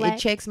grow, but it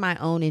checks my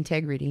own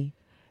integrity.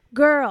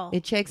 Girl,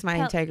 it checks my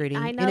integrity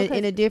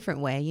in a different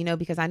way,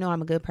 because I know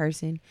I'm a good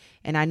person,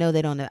 and I know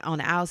that on the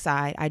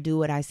outside I do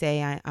what I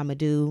say I'm a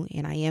do,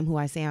 and I am who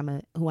I say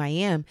who I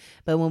am.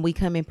 But when we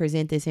come and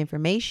present this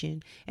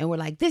information, and we're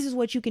like, this is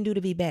what you can do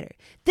to be better.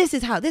 This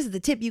is the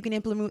tip you can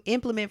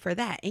implement for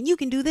that, and you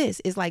can do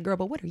this. It's like, girl,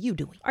 but what are you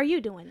doing? Are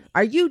you doing it?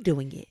 Are you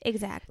doing it?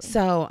 Exactly.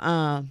 So,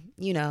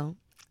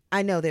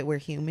 I know that we're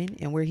human,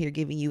 and we're here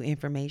giving you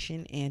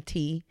information and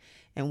tea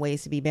and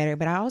ways to be better,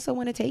 but I also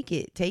want to take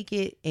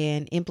it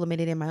and implement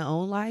it in my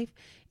own life.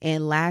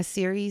 And last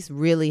series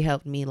really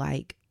helped me,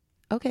 like,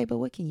 okay, but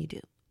what can you do?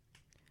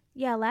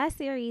 Yeah, last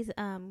series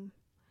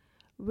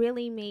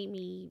really made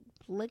me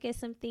look at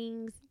some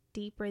things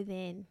deeper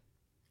than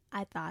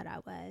I thought I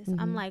was.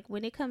 I'm like,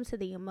 when it comes to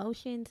the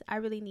emotions, I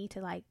really need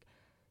to like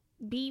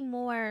be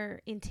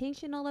more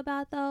intentional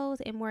about those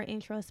and more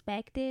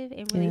introspective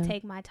and really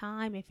take my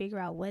time and figure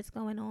out what's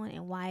going on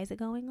and why is it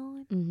going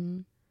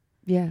on.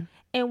 Yeah.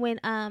 And when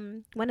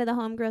one of the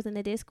homegirls in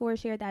the Discord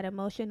shared that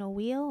emotional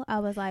wheel, I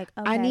was like,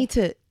 okay. I need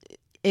to,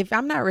 if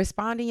I'm not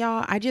responding,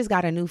 y'all, I just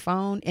got a new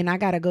phone and I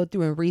got to go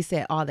through and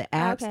reset all the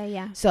apps. Okay,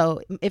 yeah.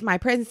 So if my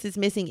presence is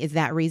missing, it's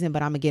that reason,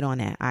 but I'm going to get on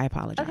that. I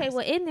apologize. Okay,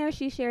 well, in there,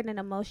 she shared an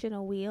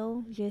emotional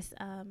wheel just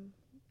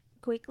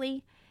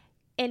quickly.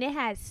 And it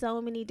had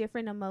so many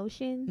different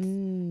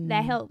emotions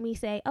that helped me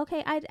say,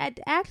 okay, I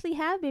actually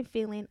have been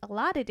feeling a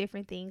lot of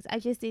different things. I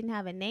just didn't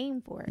have a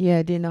name for it. Yeah,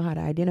 I didn't know how to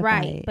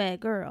identify it. But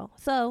girl,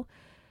 so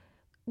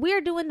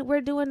we're doing the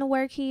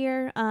work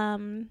here.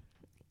 In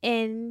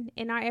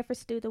our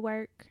efforts to do the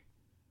work,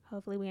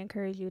 hopefully we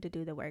encourage you to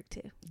do the work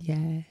too.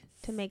 Yes.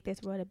 To make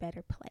this world a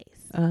better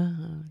place.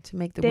 To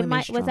make the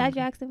women stronger. Was that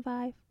Jackson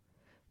 5?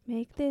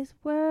 Make this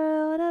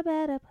world a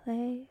better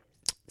place.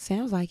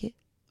 Sounds like it.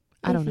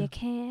 I don't know. If you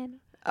can,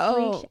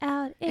 reach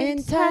out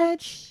and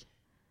touch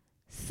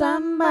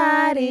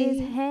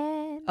somebody's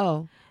hand.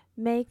 Oh.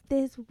 Make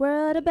this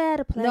world a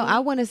better place. No, I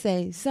want to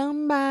say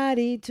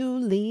somebody to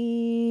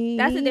lean.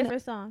 That's a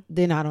different song.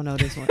 Then I don't know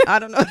this one. I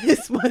don't know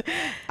this one.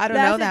 I don't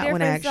know that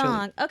one actually.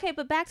 Song. Okay,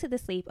 but back to the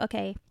sleep.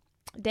 Okay,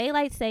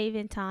 daylight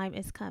saving time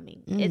is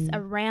coming. It's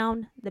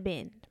around the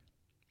bend.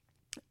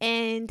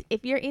 And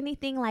if you're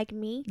anything like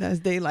me, that's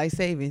daylight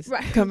savings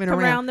coming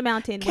around the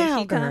mountain when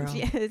she comes.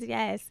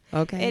 Yes.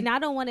 Okay. And I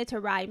don't want it to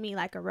ride me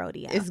like a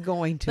rodeo. It's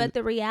going to. But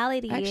the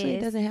reality actually,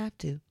 it doesn't have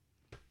to.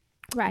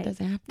 Right. It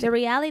doesn't have to. The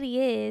reality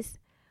is,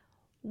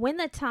 when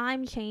the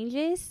time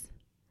changes,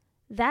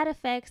 that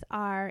affects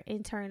our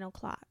internal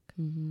clock,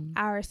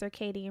 our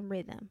circadian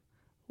rhythm,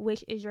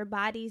 which is your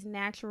body's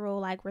natural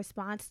like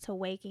response to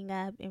waking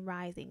up and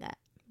rising up.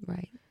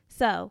 Right.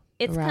 So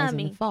it's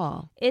coming.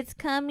 Fall. It's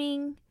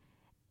coming.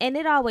 And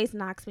it always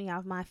knocks me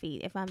off my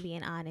feet, if I'm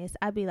being honest.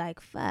 I'd be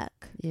like, fuck.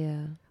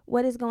 Yeah.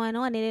 What is going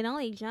on? And it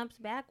only jumps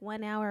back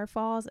 1 hour,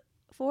 falls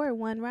forward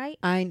one, right?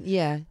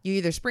 You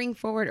either spring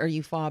forward or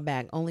you fall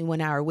back. Only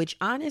 1 hour, which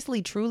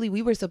honestly, truly,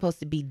 we were supposed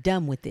to be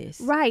done with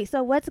this. Right.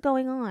 So what's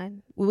going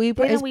on?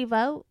 Didn't we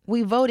vote?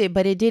 We voted,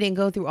 but it didn't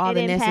go through all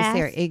the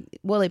necessary.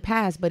 Pass? It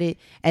passed, but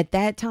at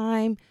that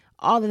time,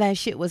 all of that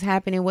shit was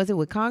happening. Was it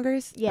with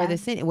Congress or the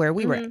Senate, where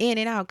we were in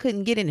and out,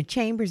 couldn't get in the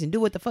chambers and do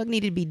what the fuck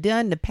needed to be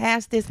done to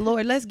pass this?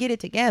 Lord, let's get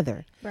it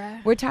together.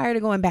 Bruh. We're tired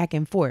of going back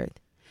and forth.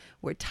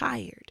 We're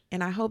tired,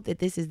 and I hope that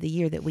this is the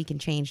year that we can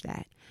change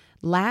that.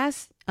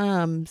 Last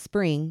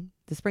spring,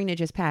 the spring that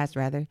just passed,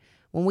 rather,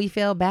 when we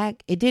fell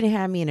back, it didn't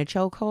have me in a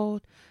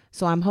chokehold.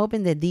 So I'm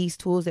hoping that these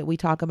tools that we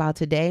talk about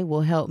today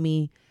will help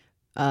me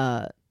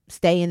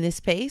stay in this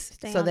space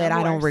so that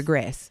I don't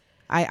regress.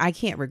 I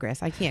can't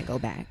regress. I can't go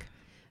back.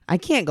 I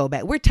can't go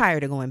back. We're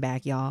tired of going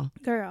back, y'all.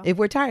 Girl. If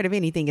we're tired of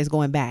anything, it's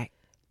going back.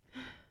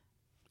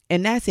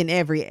 And that's in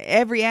every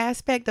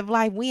aspect of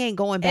life. We ain't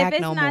going back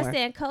no more. If it's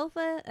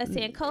not a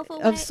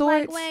Sankofa of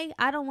sorts, way,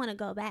 I don't want to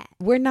go back.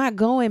 We're not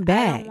going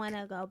back. I don't want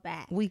to go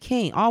back. We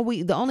can't.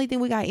 The only thing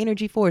we got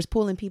energy for is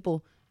pulling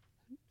people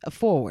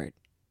forward.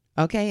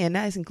 Okay, and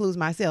that includes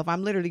myself.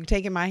 I'm literally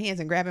taking my hands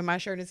and grabbing my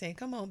shirt and saying,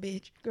 "Come on,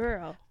 bitch,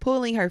 girl,"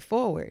 pulling her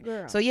forward.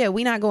 Girl. So yeah,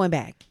 we not going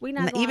back. We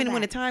not going even back.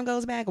 When the time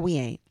goes back, we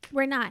ain't.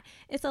 We're not.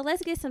 And so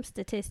let's get some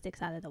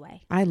statistics out of the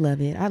way. I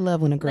love it. I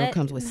love when a girl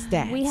comes with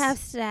stats. We have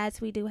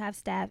stats. We do have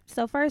stats.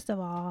 So first of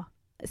all,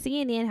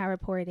 CNN had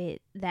reported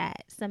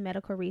that some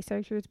medical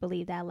researchers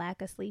believe that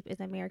lack of sleep is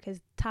America's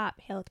top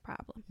health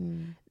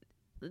problem.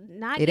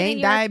 It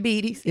ain't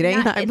diabetes. It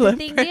ain't high blood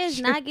pressure. The thing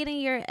is, not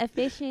getting your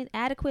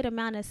adequate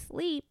amount of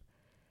sleep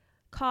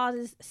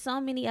causes so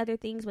many other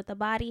things with the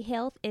body.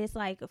 Health is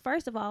like,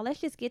 first of all,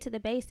 let's just get to the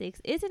basics.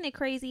 Isn't it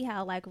crazy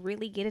how like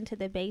really getting to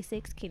the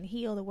basics can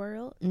heal the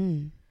world?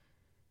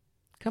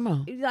 Come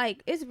on.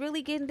 Like, it's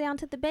really getting down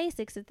to the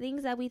basics. The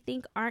things that we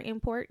think aren't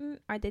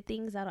important are the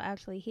things that'll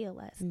actually heal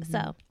us.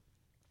 So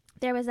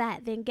there was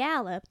that. Then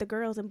Gallup, the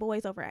girls and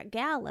boys over at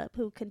Gallup,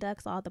 who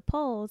conducts all the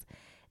polls,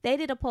 they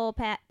did a poll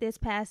this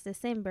past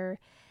December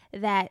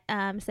that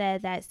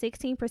said that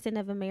 16%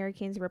 of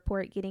Americans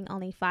report getting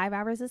only 5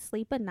 hours of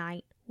sleep a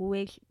night,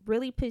 which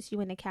really puts you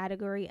in the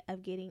category of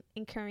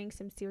incurring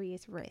some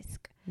serious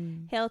risk.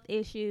 Health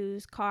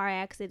issues, car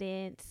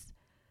accidents,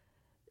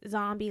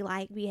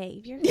 zombie-like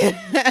behavior.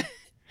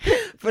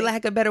 For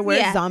lack of better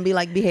words,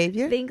 zombie-like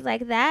behavior. Things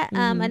like that.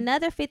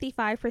 Another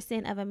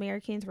 55% of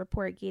Americans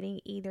report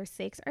getting either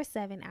 6 or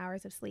 7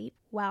 hours of sleep,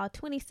 while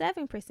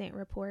 27%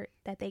 report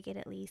that they get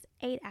at least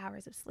 8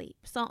 hours of sleep.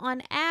 So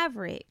on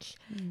average,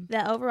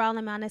 the overall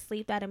amount of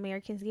sleep that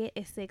Americans get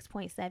is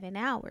 6.7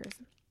 hours.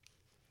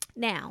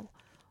 Now,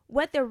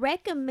 what the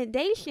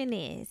recommendation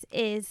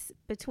is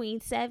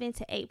between 7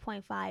 to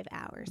 8.5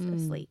 hours of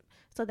sleep,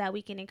 so that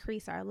we can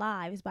increase our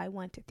lives by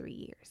 1 to 3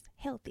 years.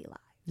 Healthy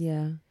lives.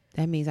 Yeah.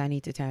 That means I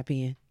need to tap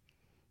in.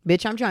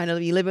 Bitch, I'm trying to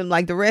be living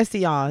like the rest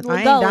of y'all. Well, I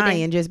ain't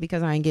dying just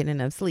because I ain't getting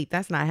enough sleep.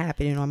 That's not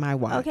happening on my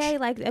watch. Okay,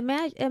 like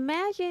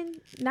imagine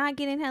not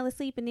getting hella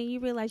sleep and then you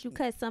realize you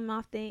cut something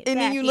off the and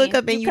then you look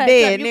up and you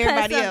dead and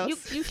everybody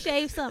else. You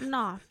shaved something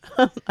off.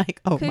 I'm like,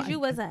 oh my God. Because you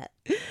was up.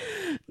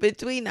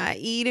 Between not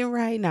eating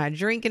right, not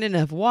drinking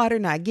enough water,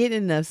 not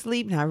getting enough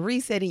sleep, not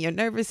resetting your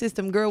nervous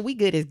system, girl, we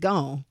good as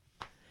gone.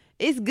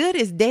 It's good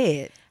as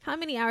dead. How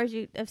many hours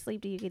of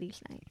sleep do you get each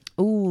night?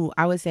 Ooh,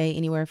 I would say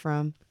anywhere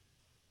from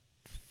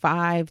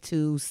 5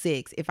 to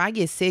 6. If I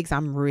get 6,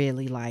 I'm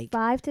really like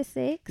 5 to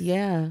 6.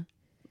 Yeah,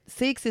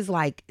 6 is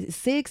like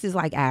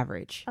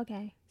average.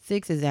 Okay,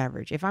 6 is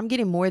average. If I'm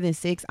getting more than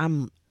 6,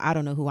 I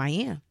don't know who I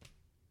am.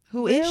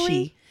 Who really? is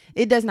she?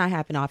 It does not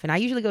happen often. I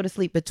usually go to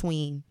sleep by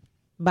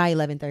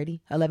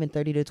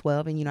 11:30 to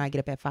 12, and I get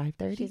up at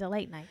 5:30. She's a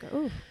late night girl.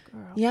 Ooh,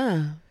 girl.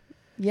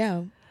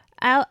 Yeah.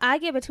 I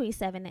get between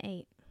 7 to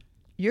 8.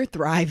 You're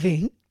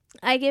thriving.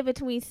 I get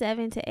between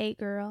 7 to 8,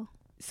 girl.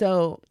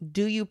 So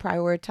do you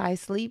prioritize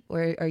sleep,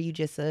 or are you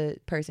just a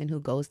person who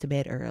goes to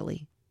bed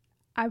early?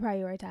 I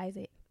prioritize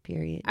it.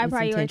 Period. I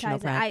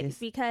prioritize it.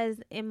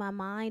 Because in my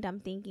mind, I'm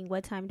thinking,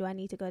 what time do I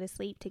need to go to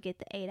sleep to get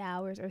the 8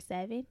 hours or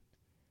 7?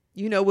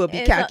 We'll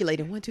be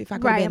calculating 1, 2. If I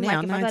go to bed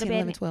now, 9, 10,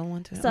 11, 12,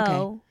 1, 2. So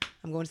okay.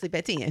 I'm going to sleep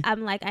at 10.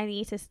 I'm like, I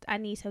need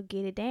to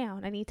get it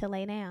down. I need to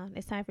lay down.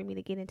 It's time for me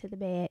to get into the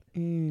bed.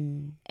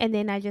 And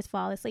then I just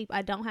fall asleep.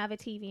 I don't have a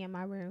TV in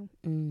my room.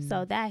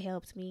 So that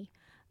helps me.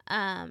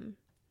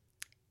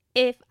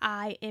 If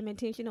I am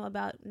intentional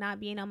about not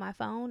being on my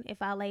phone,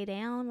 if I lay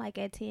down like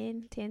at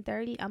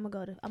 10:30, I'm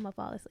gonna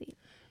fall asleep.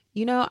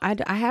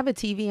 I have a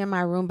TV in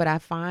my room, but I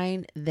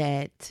find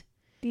that.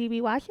 Do you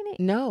be watching it?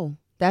 No.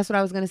 That's what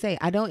I was going to say.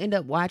 I don't end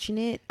up watching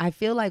it. I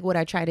feel like what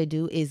I try to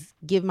do is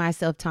give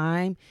myself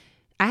time.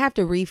 I have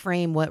to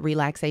reframe what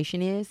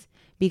relaxation is,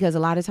 because a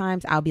lot of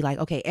times I'll be like,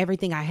 okay,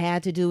 everything I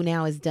had to do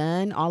now is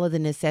done. All of the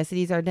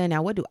necessities are done.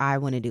 Now, what do I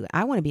want to do?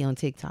 I want to be on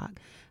TikTok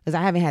because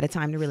I haven't had a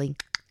time to really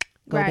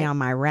go down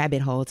my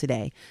rabbit hole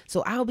today.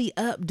 So I'll be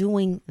up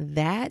doing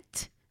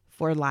that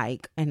for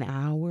like an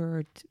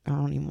hour. I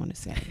don't even want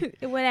to say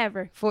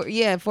Whatever. for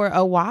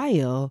a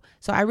while.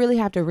 So I really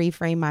have to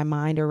reframe my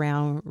mind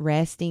around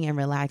resting and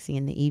relaxing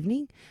in the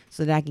evening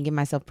so that I can give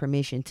myself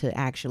permission to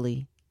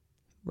actually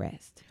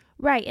rest.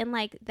 Right. And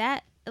like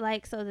that,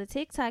 like, so the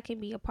TikTok can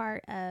be a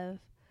part of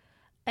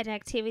an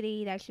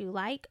activity that you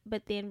like,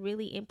 but then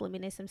really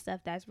implementing some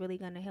stuff that's really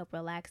going to help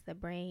relax the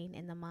brain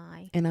and the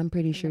mind. And I'm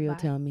pretty and sure the you'll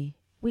body. tell me.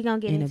 We're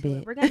going to get in a into bit.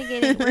 it.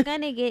 We're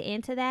going to get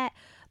into that.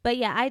 But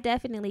yeah, I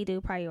definitely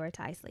do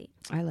prioritize sleep.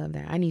 I love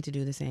that. I need to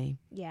do the same.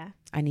 Yeah.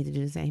 I need to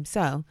do the same.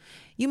 So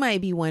you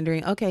might be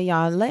wondering, okay,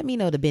 y'all, let me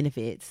know the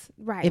benefits.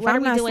 Right. If What I'm are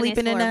we not doing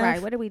sleeping this for? enough,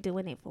 Right. What are we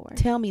doing it for?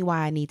 tell me why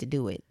I need to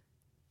do it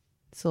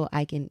so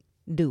I can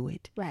do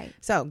it. Right.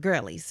 So,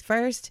 girlies,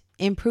 first,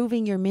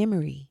 improving your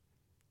memory.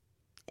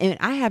 And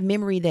I have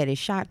memory that is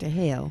shot to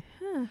hell.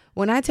 Huh.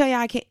 When I tell you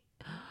I can't,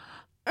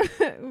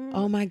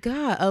 oh my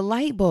God, a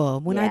light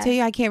bulb. When I Yeah. tell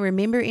you I can't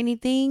remember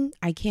anything,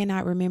 I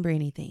cannot remember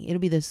anything. It'll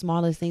be the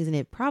smallest things. And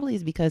it probably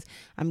is because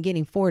I'm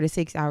getting 4 to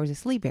 6 hours of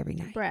sleep every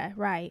night. Bruh,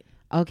 right.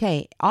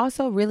 Okay.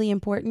 Also really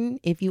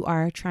important if you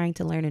are trying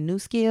to learn a new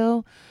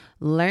skill,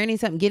 learning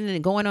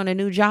something, going on a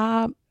new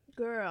job,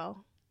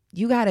 Girl,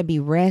 you got to be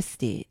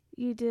rested.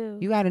 you do.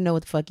 You got to know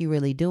what the fuck you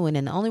really doing.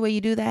 And the only way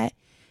you do that,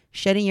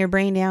 shutting your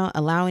brain down,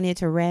 allowing it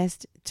to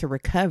rest, to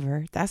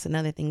recover. That's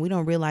another thing. We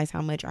don't realize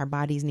how much our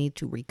bodies need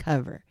to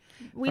recover.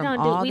 we from don't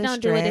all do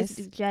the it as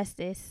stress.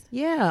 justice.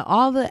 Yeah,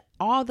 all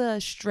the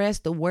stress,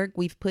 the work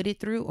we've put it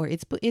through, or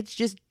it's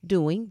just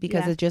doing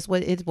because Yeah. it's just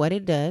what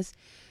it does.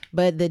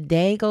 But the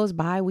day goes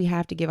by, we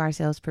have to give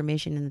ourselves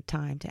permission and the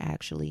time to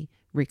actually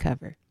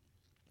recover.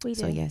 We do.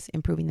 So yes,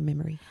 improving the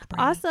memory. the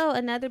brain. Also,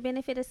 another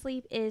benefit of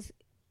sleep is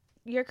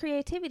your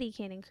creativity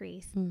can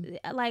increase.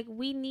 Like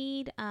we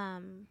need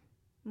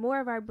more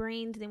of our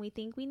brains than we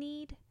think we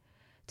need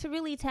to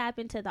really tap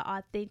into the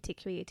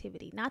authentic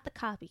creativity, not the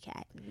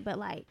copycat, but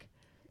like,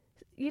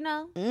 you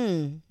know,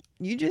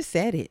 You just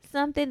said it.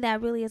 something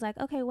that really is like,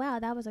 okay, wow,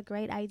 that was a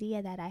great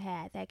idea that I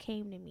had that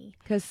came to me.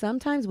 Because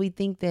sometimes we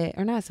think that,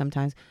 or not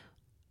sometimes,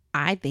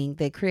 I think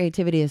that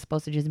creativity is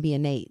supposed to just be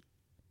innate.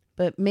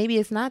 But maybe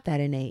it's not that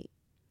innate.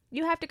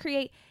 You have to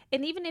create,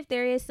 and even if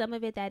there is some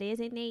of it that is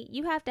innate,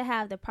 you have to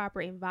have the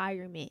proper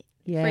environment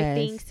for Yes.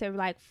 things to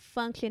like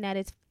function at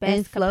its best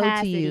And flow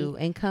capacity. to you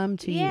and come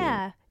to you.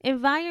 Yeah,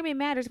 environment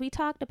matters. We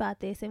talked about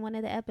this in one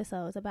of the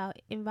episodes about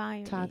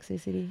environment.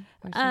 Toxicity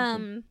or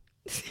something.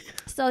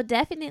 So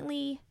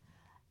definitely,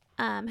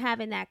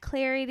 having that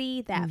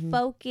clarity, that Mhm.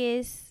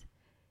 focus,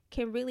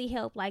 can really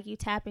help like you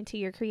tap into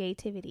your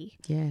creativity.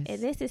 Yes.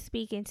 And this is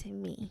speaking to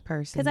me.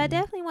 Personally. Because I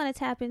definitely want to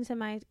tap into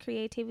my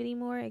creativity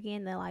more.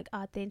 Again, the like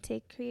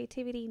authentic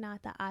creativity,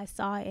 not the I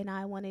saw it and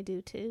I want to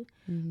do too.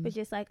 Mhm. But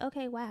just like,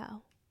 okay,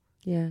 wow,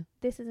 Yeah.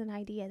 this is an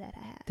idea that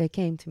I have. That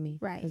came to me.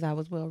 Right. Because I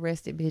was well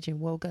rested, bitch, and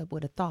woke up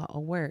with a thought, a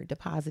word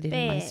deposited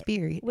in my Fed.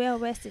 spirit. Well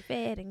rested,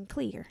 fed, and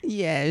clear.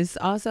 Yes.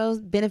 Also,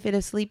 benefit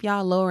of sleep,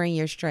 y'all, lowering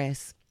your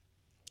stress.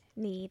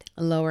 Need.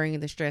 Lowering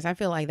the stress. I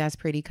feel like that's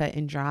pretty cut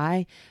and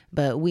dry.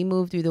 But we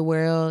move through the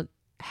world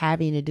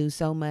having to do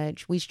so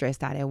much. We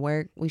stressed out at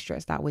work. We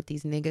stressed out with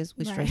these niggas.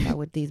 We stressed out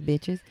with these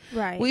bitches.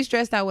 Right. We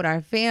stressed out with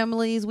our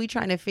families. We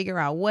trying to figure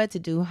out what to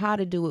do, how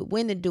to do it,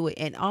 when to do it.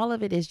 And all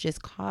of it is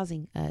just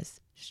causing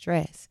us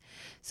stress.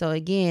 So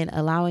again,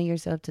 allowing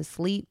yourself to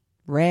sleep,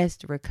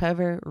 rest,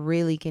 recover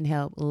really can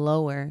help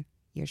lower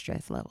your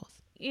stress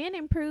levels. And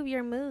improve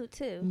your mood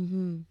too.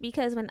 Mm-hmm.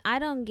 Because when I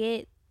don't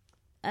get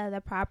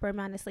the proper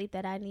amount of sleep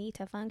that I need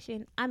to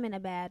function, I'm in a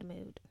bad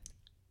mood.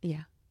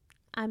 Yeah.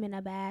 I'm in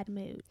a bad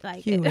mood.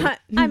 Like Humid.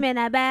 I'm in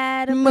a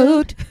bad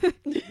mood.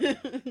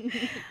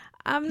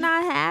 I'm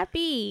not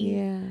happy.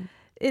 Yeah.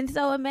 And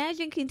so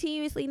imagine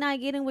continuously not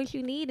getting what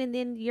you need and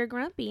then you're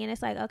grumpy and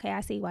it's like, okay,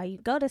 I see why you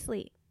go to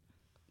sleep.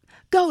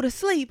 Go to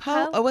sleep,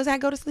 ho. Ho? Or was that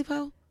go to sleep,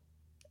 ho?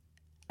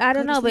 I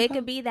don't Go to know, but sleep, it ho.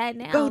 could be that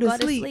now. Go to Go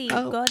to sleep, sleep.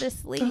 ho. Go to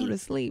sleep. Go to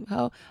sleep,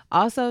 ho.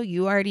 Also,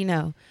 you already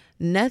know,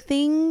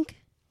 nothing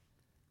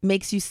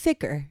makes you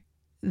sicker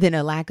than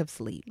a lack of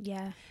sleep.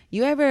 Yeah.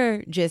 You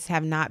ever just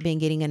have not been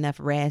getting enough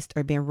rest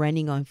or been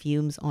running on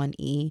fumes on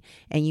E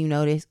and you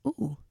notice,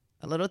 ooh,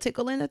 a little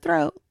tickle in the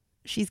throat.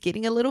 She's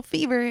getting a little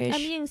feverish.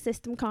 Immune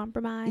system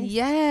compromised.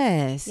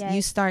 Yes. Yes.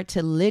 You start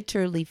to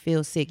literally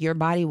feel sick. Your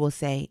body will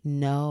say,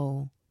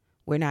 no,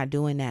 we're not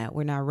doing that.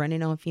 We're not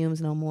running on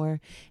fumes no more.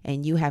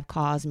 And you have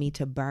caused me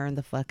to burn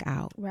the fuck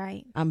out.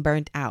 Right. I'm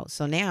burnt out.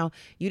 So now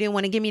you didn't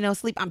want to give me no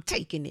sleep. I'm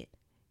taking it.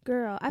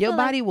 Girl, I Your feel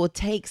body will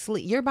take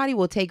sleep. Your body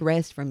will take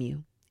rest from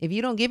you. If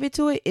you don't give it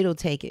to it, it'll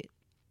take it.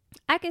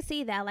 I can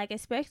see that, like,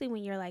 especially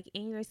when you're like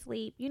in your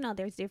sleep, you know,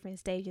 there's different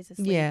stages of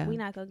sleep. Yeah. We're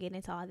not gonna get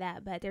into all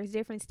that, but there's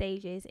different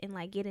stages and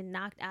like getting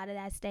knocked out of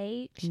that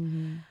stage.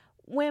 Mm-hmm.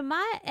 When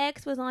my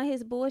ex was on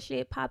his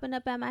bullshit popping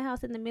up at my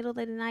house in the middle of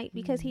the night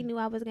because he knew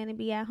I was gonna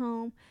be at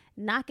home,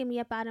 knocking me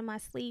up out of my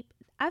sleep,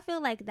 I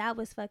feel like that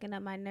was fucking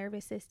up my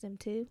nervous system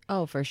too.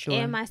 Oh, for sure.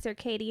 And my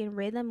circadian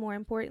rhythm, more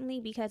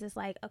importantly, because it's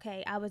like,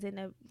 okay, I was in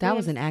a That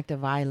was an act of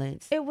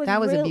violence. It was that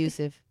was real-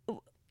 abusive.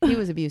 He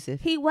was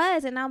abusive. He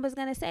was, and I was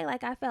gonna say,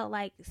 like, I felt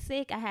like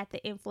sick. I had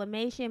the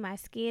inflammation. My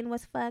skin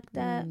was fucked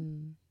up.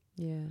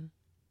 Yeah.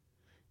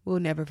 We'll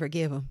never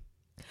forgive him.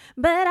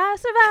 But I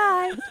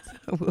survived.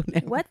 We'll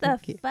never What the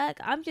forgive. fuck?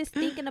 I'm just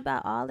thinking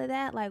about all of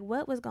that. Like,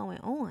 what was going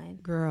on?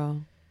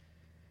 Girl.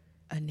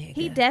 A nigga.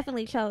 He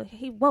definitely chose.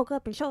 He woke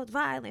up and chose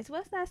violence.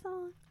 What's that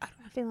song? I'm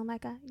feeling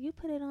like you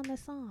put it on the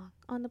song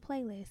on the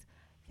playlist.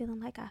 Feeling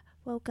like I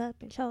woke up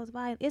and chose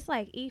violence. It's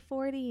like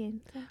E40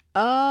 and.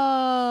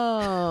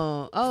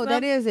 Oh,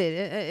 that is it.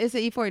 It's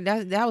an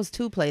E40. That was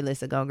 2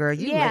 playlists ago, girl.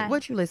 Yeah.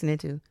 What you listening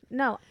to?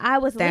 No, I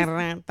was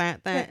listening.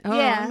 Hold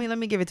Yeah. on, let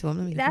me give it to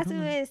him. That's what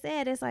it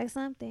said. It's like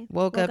something.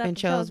 Woke up and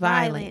chose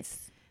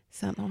violence.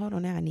 Something. Hold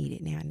on. Now I need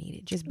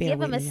it. Just bear Give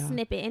with him a me, y'all.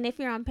 snippet. And if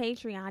you're on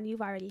Patreon,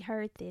 you've already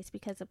heard this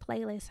because the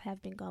playlists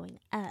have been going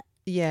up.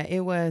 Yeah,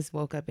 it was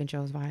Woke Up and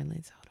Chose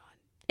Violence. Hold on.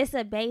 It's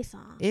a bass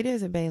song. It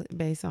is a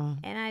bass song.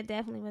 And I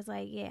definitely was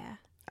like, yeah.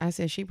 I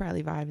said she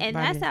probably vibing. And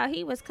that's how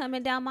he was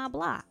coming down my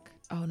block.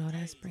 Oh, no,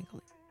 that's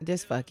sprinkling.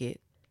 Just fuck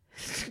it.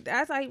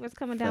 That's how he was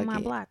coming down Fuck my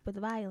it. block with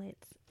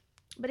violence.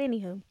 But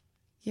anywho,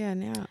 Yeah,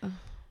 now.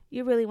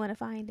 you really want to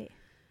find it.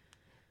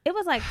 It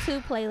was like 2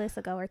 playlists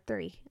ago or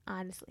 3,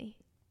 honestly.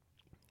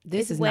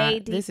 This It's is way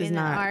not. deep This is in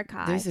the not.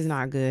 archives. This is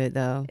not good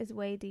though. It's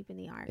way deep in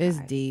the archives.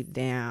 It's deep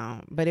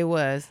down, but it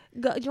was.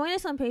 Go join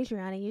us on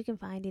Patreon and you can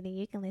find it and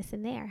you can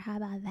listen there. How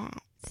about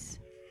that?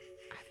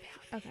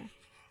 Okay.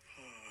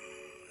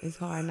 It's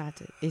hard not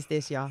to. It's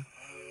this, y'all.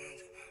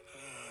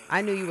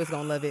 I knew you was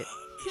gonna love it.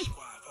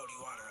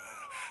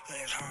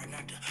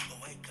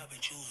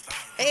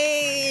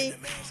 Hey.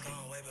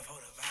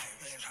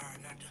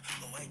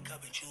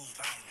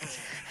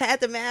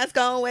 Had the mask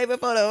on way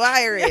before the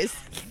virus.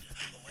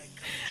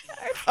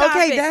 Stop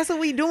Okay, it. that's what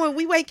we doing.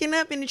 We waking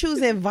up and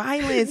choosing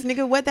violence,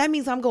 nigga. What that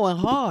means? I'm going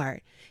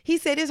hard. He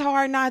said it's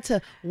hard not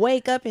to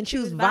wake up and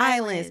choose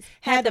violence.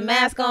 Had the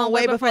mask on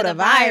way before the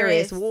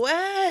virus.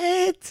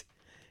 What?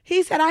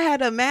 He said I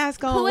had a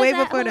mask on Who way is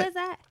that? before Who the. is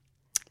that?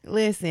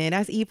 Listen,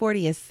 that's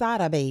E40 and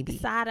Sada Baby.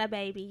 Sada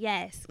Baby,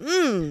 yes.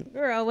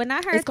 Girl, when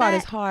I heard it's called that,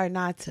 It's Hard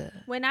Not To.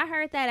 When I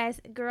heard that,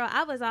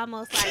 I was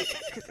almost like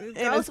In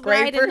a ghost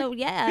riding scraper?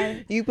 yeah.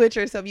 You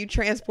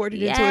transported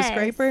Yes, into a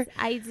scraper?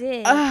 I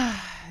did.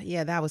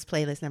 Yeah, that was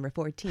playlist number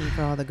 14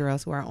 for all the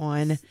girls who are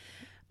on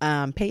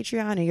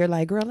Patreon. And you're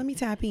like, girl, let me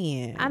tap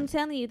in. I'm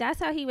telling you, that's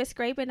how he was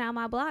scraping out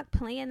my block,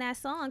 playing that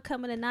song,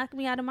 coming to knock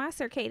me out of my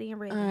circadian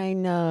rhythm. I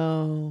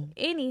know.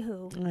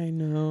 Anywho. I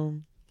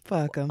know.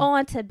 Fuck them.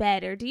 On to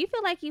better. Do you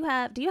feel like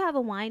do you have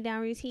a wind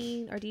down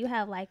routine, or do you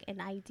have like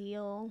an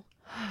ideal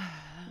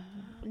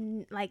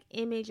like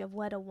image of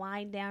what a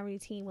wind down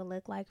routine would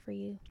look like for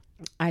you?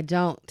 I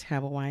don't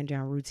have a wind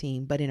down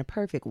routine, but in a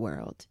perfect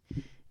world,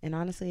 and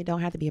honestly, it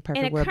don't have to be a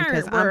perfect world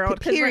because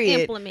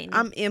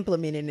I'm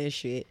implementing this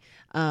shit.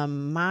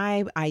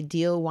 My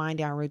ideal wind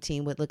down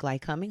routine would look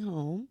like coming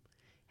home,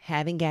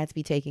 having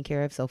Gatsby taken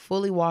care of, so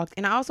fully walked,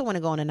 and I also want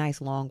to go on a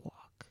nice long walk.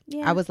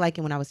 Yeah. I was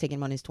liking when I was taking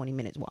him on his 20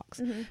 minutes walks.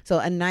 So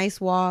a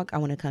nice walk. I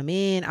want to come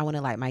in. I want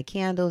to light my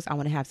candles. I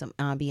want to have some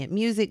ambient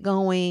music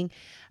going.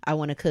 I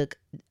want to cook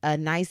a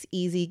nice,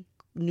 easy,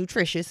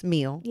 nutritious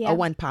meal, a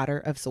one potter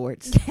of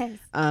sorts,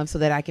 so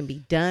that I can be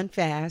done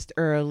fast,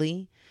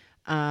 early.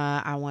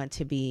 I want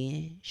to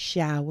be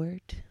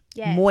showered,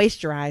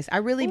 moisturized. I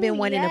really been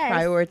wanting to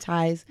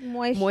prioritize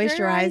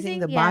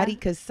moisturizing the body,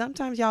 because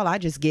sometimes, y'all, I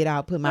just get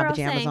out, put my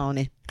pajamas on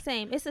and.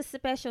 Same. It's a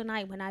special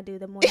night when I do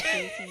the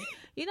moisturizing.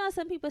 You know,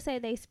 some people say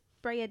they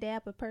spray a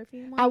dab of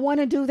perfume on. I want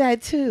to do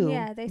that too.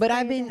 Yeah, but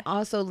I've been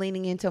also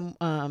leaning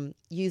into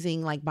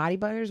using like body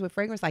butters with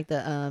fragrance, like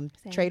the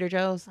Trader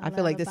Joe's. I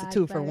feel like this is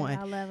 2 for 1.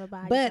 I love a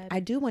body but butter.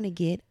 I do want to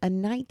get a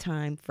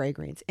nighttime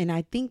fragrance, and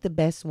I think the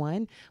best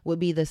one would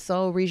be the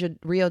Sol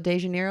Rio de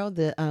Janeiro,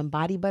 the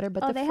body butter,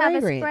 but the they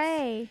fragrance. have a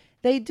spray.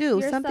 They do.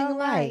 You're something so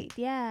light.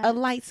 Yeah. A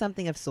light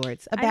something of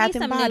sorts. A I Bath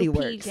need and some Body new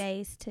Works.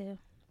 PJs too.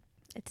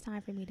 It's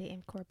time for me to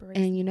incorporate.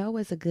 And you know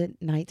what's a good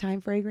nighttime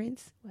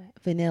fragrance? What?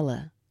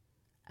 Vanilla.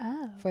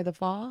 Oh. For the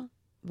fall,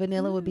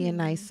 vanilla would be a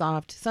nice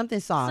soft, something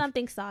soft.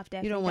 Something soft,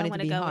 definitely. You don't want it to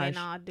be go harsh. in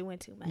all doing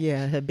too much.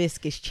 Yeah,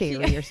 hibiscus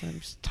cherry or some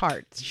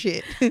tart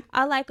shit.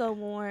 I like a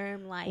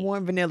warm,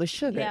 warm vanilla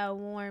sugar. Yeah, a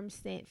warm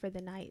scent for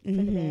the night, for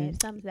the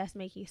bed. Something that's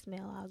make you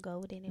smell. I'll go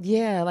with it.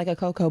 Yeah, like a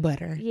cocoa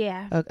butter.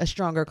 Yeah. A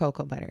stronger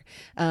cocoa butter.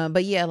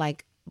 But yeah,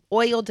 like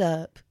oiled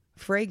up,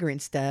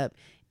 fragranced up,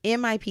 in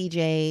my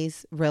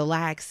PJs,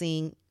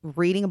 relaxing,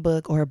 reading a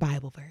book or a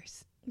Bible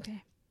verse.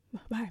 Okay.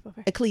 Bible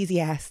verse.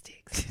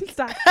 Ecclesiastics.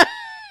 Stop.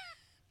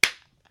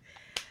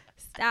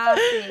 Stop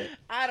it.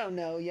 I don't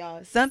know,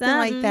 y'all. Something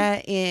like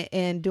that,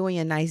 and doing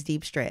a nice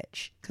deep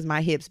stretch, because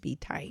my hips be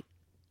tight.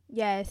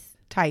 Yes.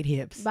 Tight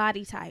hips.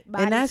 Body tight.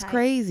 And that's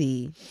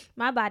crazy.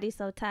 My body's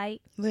so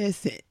tight.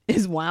 Listen,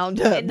 it's wound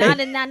up.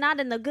 And not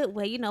in the good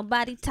way, you know,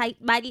 body tight,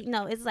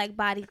 no, it's like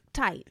body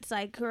tight. It's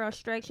like, girl,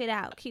 stretch it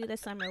out. Cue the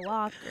Summer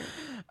Walker.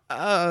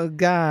 Oh,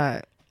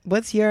 God.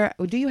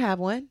 Do you have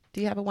one?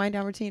 Do you have a wind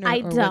down routine, or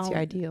what's your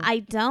ideal? I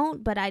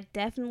don't, but I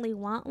definitely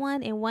want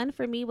one. And one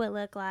for me would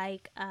look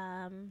like,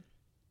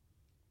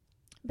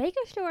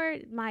 making sure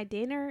my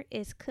dinner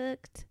is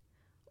cooked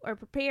or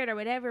prepared or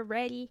whatever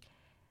ready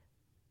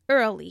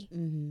early.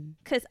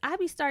 Because I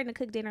be starting to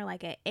cook dinner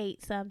like at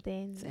 8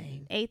 something,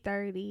 Same.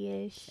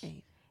 8:30-ish.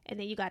 Same. And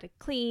then you got to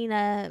clean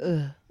up.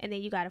 Ugh. And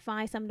then you got to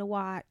find something to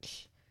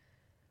watch.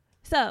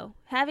 So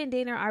having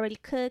dinner already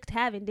cooked,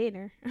 having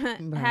dinner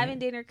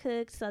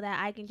cooked so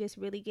that I can just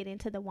really get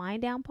into the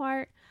wind down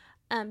part.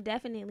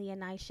 Definitely a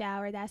nice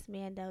shower. That's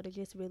Mando to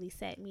just really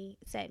set me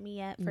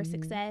up for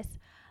success.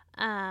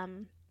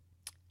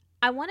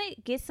 I want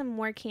to get some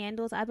more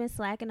candles. I've been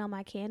slacking on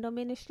my candle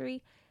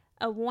ministry.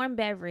 A warm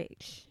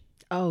beverage.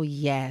 Oh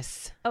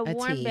yes, A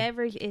warm tea.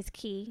 beverage is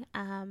key.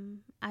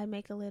 I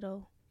make a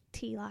little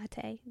tea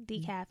latte,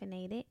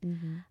 decaffeinated.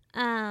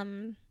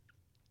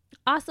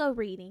 Also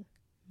reading.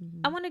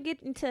 I want to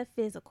get into a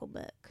physical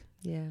book.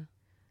 Yeah,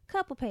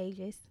 Couple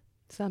pages.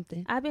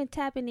 something. I've been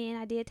tapping in.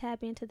 I did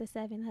tap into the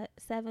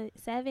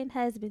seven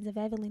husbands of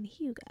Evelyn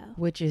Hugo.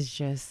 Which is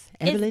just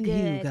It's Evelyn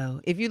good.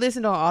 Hugo. If you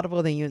listen to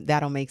Audible, then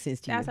that'll make sense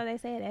to That's you. how they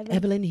say it.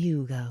 Evelyn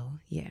Hugo.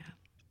 Yeah,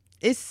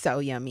 it's so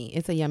yummy.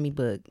 It's a yummy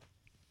book.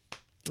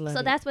 Love So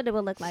it. that's what it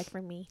would look like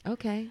for me.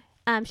 Okay.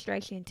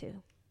 Stretch into.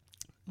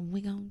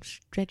 We gonna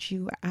stretch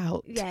you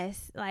out.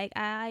 Yes, like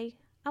I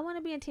want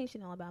to be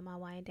intentional about my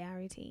wind down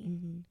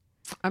routine.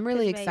 I'm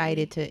really 'Cause,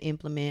 excited to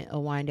implement a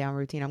wind down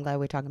routine. I'm glad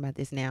we're talking about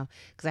this now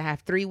because I have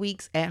 3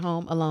 weeks at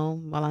home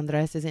alone while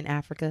Andres is in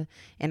Africa,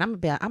 and I'm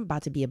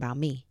about to be about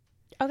me.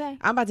 Okay.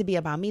 I'm about to be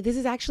about me. This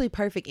is actually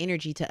perfect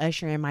energy to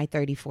usher in my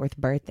 34th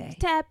birthday.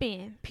 Tap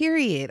in.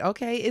 Period.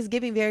 Okay, it's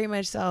giving very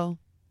much so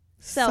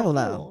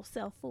solo,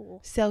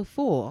 Self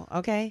full.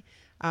 Okay,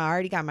 I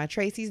already got my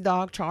Tracy's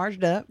dog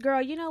charged up.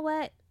 Girl, you know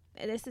what?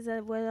 This is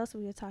what else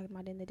we were talking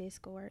about in the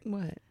Discord.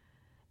 What?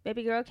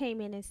 Baby girl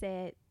came in and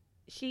said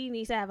she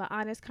needs to have an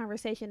honest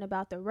conversation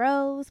about the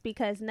rose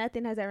because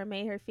nothing has ever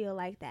made her feel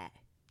like that.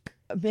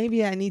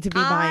 Maybe I need to be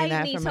buying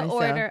that I need for to myself.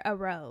 order a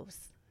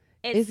rose.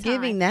 It's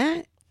giving time.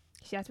 that.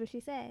 That's what she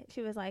said.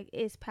 She was like,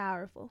 it's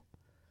powerful.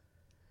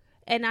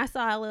 And I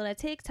saw a little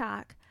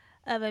TikTok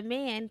of a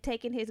man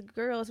taking his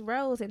girl's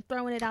rose and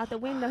throwing it out the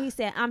window. He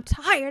said, I'm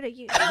tired of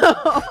you.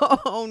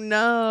 Oh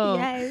no.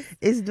 Yes.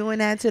 It's doing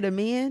that to the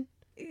men.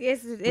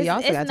 It's We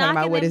also got to talk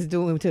about what it's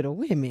doing to the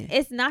women.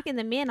 It's knocking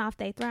the men off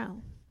their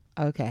throne.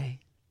 Okay.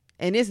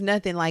 And it's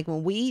nothing like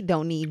when we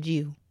don't need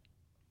you.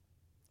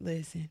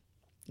 Listen,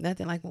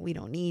 nothing like when we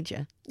don't need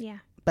you. Yeah.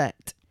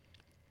 But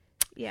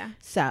Yeah.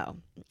 so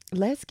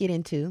let's get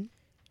into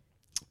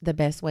the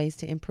best ways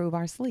to improve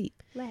our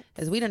sleep.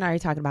 Because we done already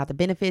talked about the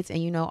benefits,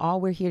 and all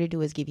we're here to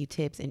do is give you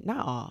tips, and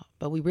not all,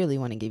 but we really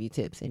want to give you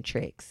tips and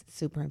tricks.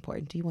 Super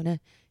important. Do you want to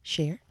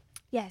share?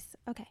 Yes.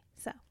 Okay.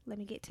 So let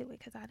me get to it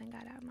because I done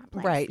got out of my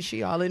place. Right.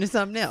 She all into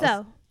something else.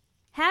 So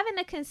having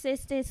a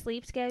consistent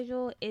sleep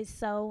schedule is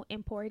so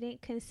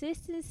important.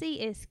 Consistency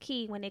is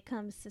key when it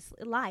comes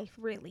to life,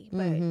 really,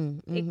 but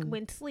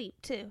when sleep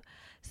too.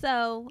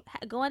 So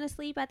going to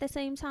sleep at the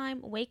same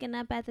time, waking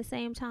up at the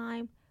same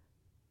time,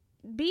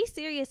 be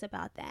serious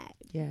about that.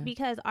 Yeah.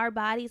 Because our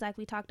bodies, like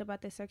we talked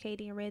about the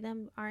circadian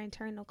rhythm, our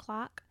internal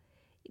clock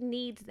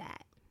needs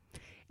that.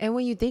 And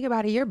when you think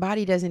about it, your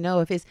body doesn't know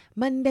if it's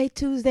Monday,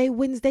 Tuesday,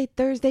 Wednesday,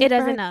 Thursday. It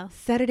doesn't Friday, know.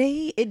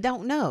 Saturday. It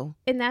don't know.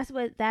 And that's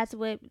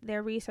what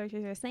their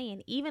researchers are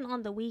saying. Even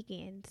on the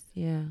weekends,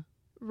 Yeah.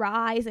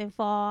 rise and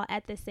fall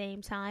at the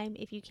same time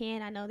if you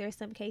can. I know there's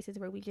some cases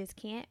where we just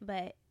can't,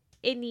 but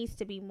it needs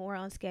to be more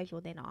on schedule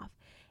than off.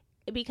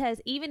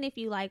 Because even if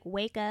you like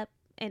wake up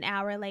an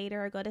hour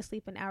later or go to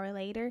sleep an hour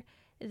later,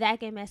 that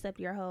can mess up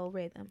your whole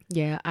rhythm.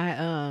 Yeah.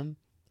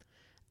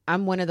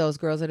 I'm one of those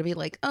girls that'll be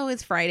like, oh,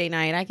 it's Friday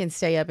night. I can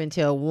stay up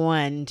until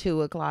 1,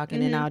 2 o'clock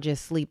and then I'll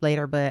just sleep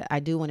later. But I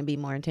do want to be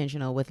more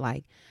intentional with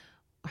like,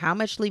 how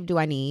much sleep do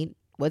I need?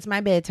 What's my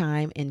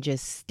bedtime? And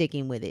just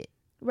sticking with it.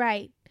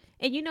 Right.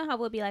 And you know how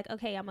we'll be like,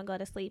 okay, I'm going to go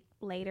to sleep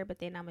later, but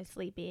then I'm going to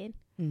sleep in.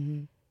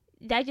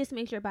 Mm-hmm. That just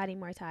makes your body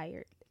more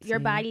tired. Your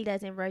See? body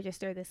doesn't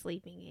register the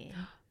sleeping in.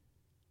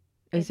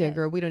 I said,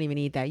 girl, we don't even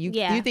need that.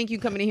 You think you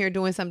coming in here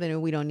doing something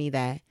and we don't need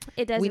that?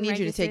 It doesn't. We need you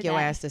to register take your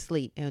that. ass to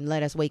sleep and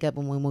let us wake up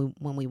when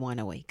we want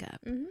to wake up.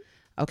 Mm-hmm.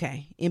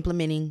 Okay.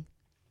 Implementing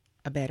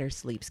a better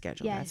sleep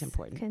schedule. Yes, That's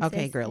important. consistent.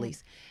 Okay,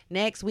 girlies.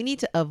 Next, we need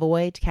to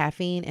avoid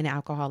caffeine and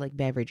alcoholic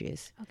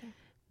beverages. Okay.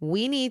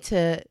 We need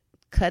to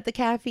cut the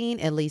caffeine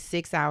at least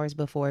 6 hours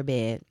before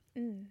bed.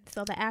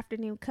 So the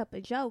afternoon cup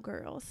of joe,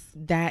 girls.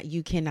 That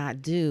you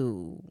cannot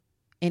do.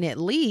 And at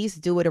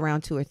least do it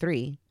around 2 or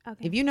 3.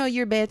 Okay. If you know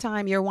your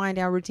bedtime, your wind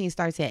down routine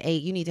starts at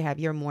 8, you need to have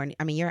your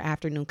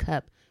afternoon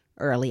cup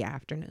early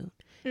afternoon.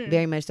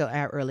 Very much so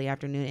early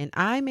afternoon. And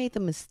I made the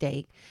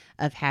mistake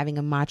of having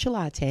a matcha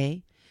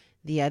latte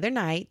the other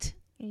night.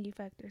 And you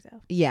fucked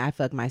yourself. Yeah, I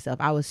fucked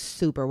myself. I was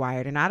super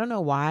wired. And I don't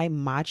know why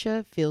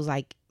matcha feels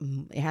like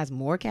it has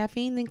more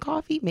caffeine than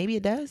coffee. Maybe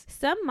it does.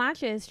 Some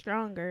matcha is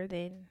stronger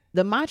than...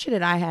 The matcha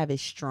that I have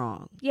is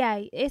strong.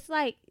 Yeah, it's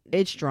like...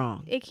 It's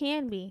strong. It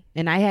can be.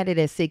 And I had it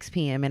at 6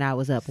 p.m. and I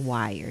was up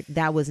wired.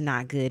 That was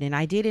not good. And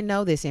I didn't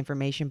know this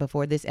information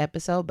before this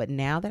episode. But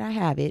now that I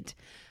have it,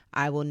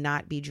 I will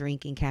not be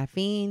drinking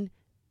caffeine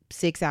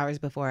 6 hours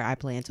before I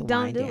plan to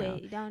Don't wind do down.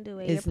 it. Don't do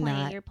it. It's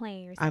You're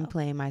playing yourself. I'm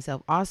playing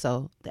myself.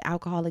 Also, the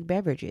alcoholic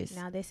beverages.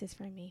 Now this is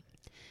for me.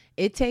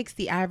 It takes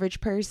the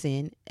average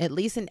person at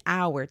least an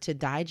hour to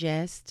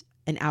digest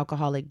an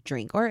alcoholic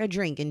drink or a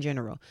drink in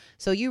general.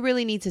 So you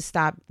really need to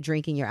stop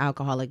drinking your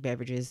alcoholic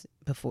beverages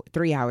before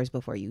 3 hours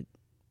before you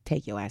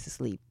take your ass to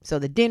sleep. So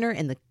the dinner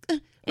and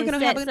we're gonna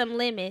have some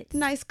limits.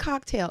 Nice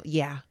cocktail.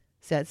 Yeah,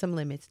 set some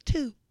limits.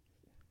 Two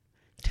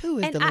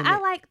is and the limit. I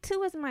like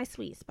 2 is my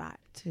sweet spot.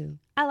 2.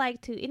 I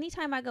like 2.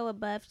 Anytime I go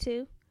above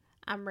 2,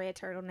 I'm red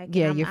turtleneck.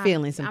 Yeah, you're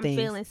feeling some I'm things.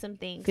 feeling some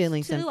things.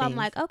 Feeling 2, some I'm things.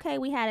 like, okay,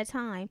 we had a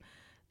time.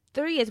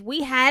 3 is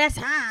we had a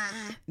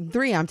time.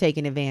 3, I'm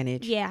taking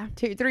advantage. Yeah.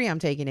 3, I'm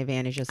taking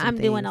advantage of some I'm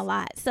things. doing a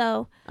lot.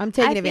 So I'm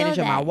taking I advantage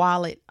feel of my that.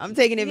 wallet. I'm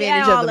taking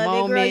advantage all of the it,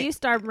 moment. girl, you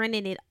start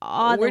running it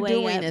all We're the way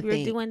doing up. a You're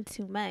thing. doing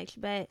too much.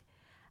 But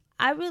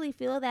I really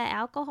feel that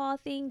alcohol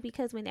thing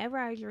because whenever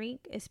I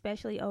drink,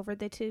 especially over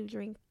the 2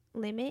 drink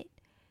limit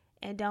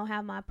and don't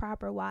have my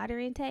proper water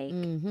intake,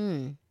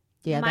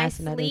 Yeah, my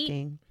that's another sleep-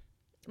 thing.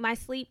 my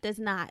sleep does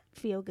not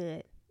feel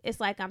good. It's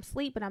like I'm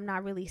asleep, but I'm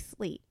not really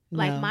asleep.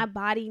 Like No. my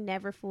body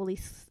never fully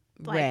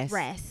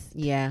rests.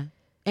 Yeah.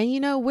 And you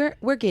know,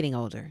 we're getting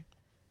older.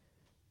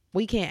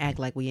 We can't act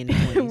like we in the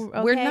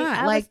 20s. We're Okay? not.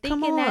 I Like, was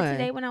come thinking on. that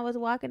today when I was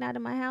walking out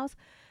of my house.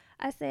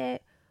 I said,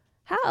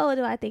 how old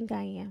do I think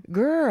I am?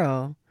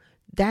 Girl,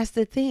 that's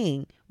the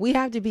thing. We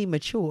have to be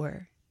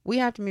mature. We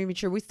have to be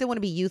mature. We still want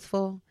to be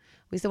youthful.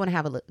 We still want to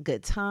have a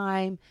good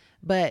time.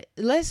 But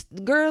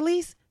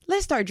girlies,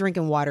 let's start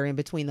drinking water in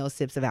between those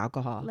sips of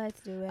alcohol.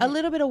 Let's do it. A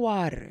little bit of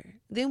water.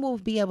 Then we'll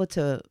be able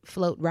to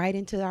float right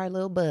into our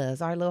little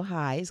buzz, our little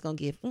high. It's going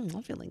to give,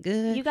 I'm feeling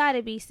good. You got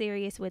to be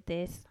serious with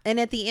this. And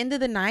at the end of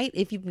the night,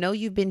 if you know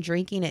you've been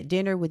drinking at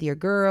dinner with your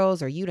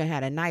girls or you done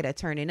had a night of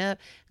turning up,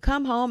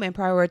 come home and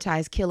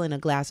prioritize killing a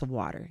glass of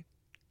water.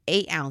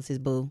 8 ounces,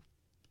 boo.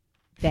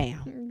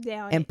 Down.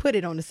 And put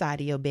it on the side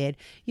of your bed.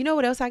 You know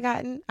what else I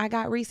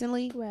got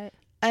recently? What?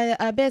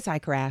 A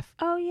bedside carafe.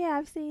 Oh, yeah,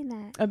 I've seen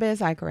that. A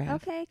bedside carafe.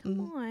 Okay,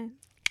 come on.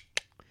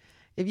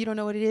 If you don't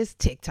know what it is,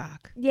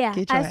 TikTok. Yeah,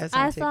 Get your ass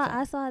on TikTok.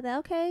 I saw that.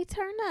 Okay,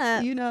 turn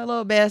up. You know, a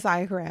little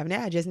bedside carafe.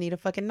 Now I just need a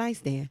fucking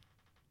nightstand.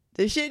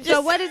 The shit just...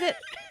 So what is it?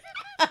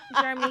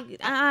 Jeremy,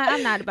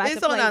 I'm not about to It's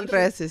play on with you.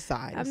 Andres'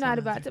 side. I'm not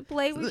about to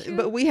play with you.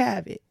 But we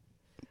have it.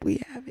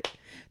 We have it.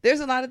 There's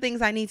a lot of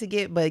things I need to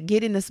get, but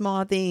getting the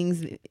small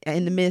things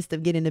in the midst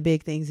of getting the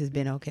big things has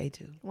been okay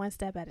too. One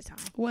step at a time.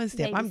 One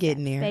step. Baby I'm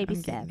getting steps, there. Baby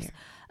I'm getting steps.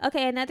 there.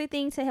 Okay, another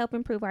thing to help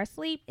improve our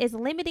sleep is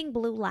limiting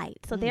blue light.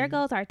 So there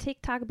goes our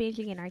TikTok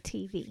binging and our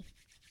TV.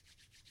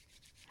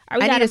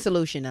 I need a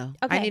solution though.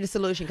 Okay. I need a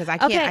solution because I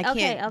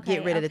can't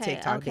get rid of the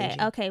TikTok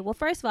binging. Okay. Well,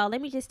 first of all,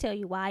 let me just tell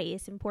you why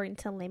it's important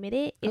to limit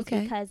it. It's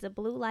because the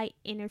blue light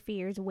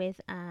interferes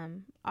with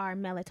our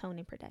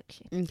melatonin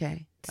production.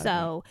 Okay.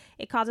 So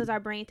it causes our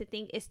brain to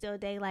think it's still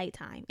daylight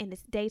time and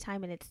it's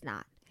daytime and it's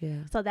not. Yeah.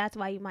 So that's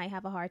why you might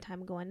have a hard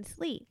time going to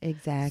sleep.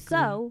 Exactly.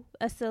 So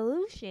a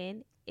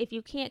solution, if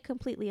you can't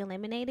completely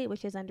eliminate it,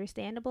 which is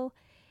understandable,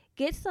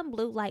 get some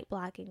blue light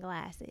blocking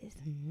glasses.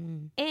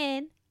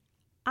 And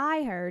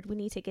I heard we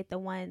need to get the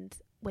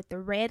ones with the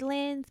red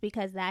lens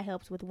because that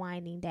helps with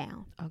winding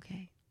down.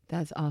 Okay.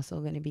 That's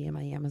also going to be in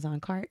my Amazon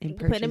cart and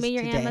Put them in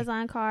your today.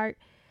 Amazon cart,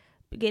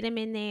 get them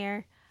in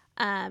there,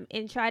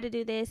 and try to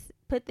do this.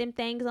 Put them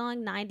things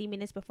on 90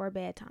 minutes before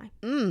bedtime.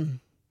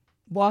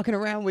 Walking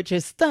around with your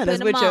stunners,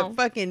 Put 'em with your on.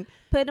 fucking...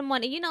 Put them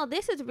on. You know,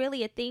 this is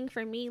really a thing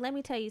for me. Let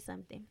me tell you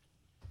something.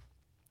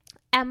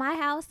 At my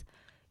house,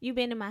 you've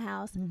been in my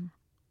house.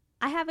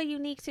 I have a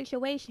unique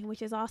situation,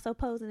 which is also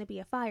posing to be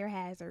a fire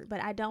hazard,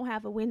 but I don't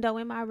have a window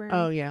in my room.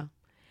 Oh, yeah.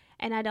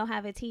 And I don't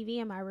have a TV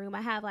in my room.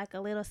 I have like a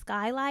little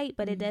skylight,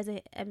 but it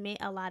doesn't emit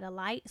a lot of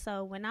light.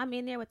 So when I'm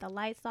in there with the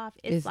lights off,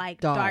 it's like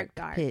dark.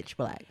 Pitch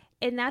black.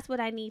 And that's what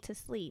I need to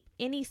sleep.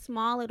 Any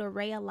small little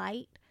ray of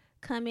light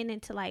coming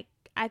into like,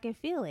 I can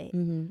feel it.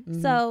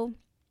 So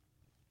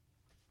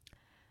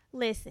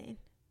listen,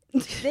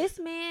 this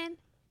man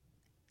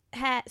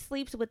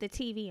sleeps with the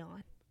TV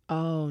on.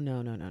 Oh,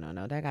 no.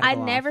 That gotta I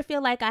go never off.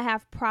 feel like I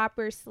have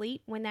proper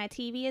sleep when that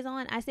TV is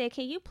on. I said,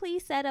 can you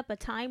please set up a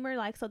timer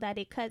like so that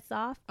it cuts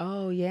off?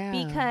 Oh, yeah.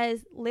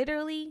 Because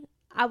literally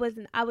I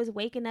was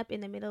waking up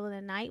in the middle of the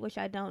night, which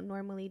I don't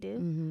normally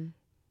do,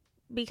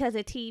 because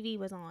the TV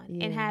was on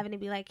and having to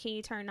be like, can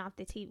you turn off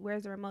the TV?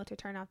 Where's the remote to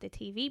turn off the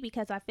TV?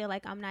 Because I feel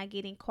like I'm not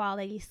getting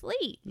quality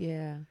sleep.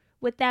 Yeah.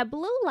 With that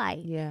blue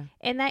light. Yeah.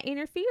 And that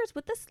interferes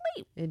with the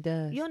sleep. It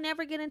does. You'll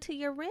never get into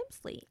your REM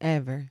sleep.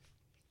 Ever.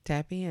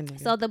 Tap in.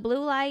 Nigga. So the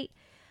blue light,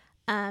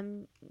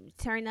 turn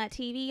that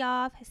TV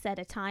off, set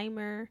a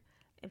timer,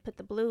 and put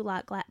the blue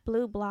light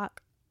Put blocking,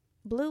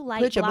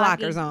 your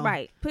blockers on.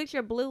 Right. Put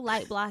your blue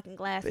light blocking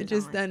glasses Put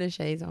your on. stunner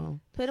shades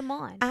on. Put them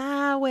on.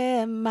 I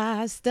wear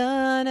my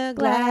stunner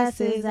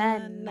glasses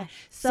at night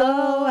so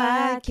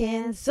I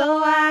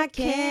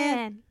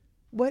can.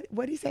 What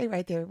do you say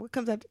right there? What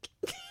comes up?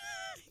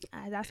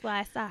 That's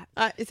why I stop.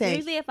 Say,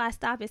 Usually if I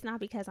stop, it's not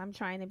because I'm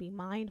trying to be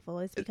mindful.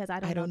 It's because I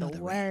don't know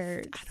the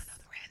words. I don't know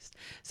the rest.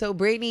 So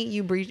Brittany,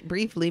 you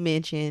briefly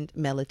mentioned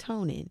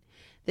melatonin.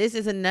 This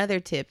is another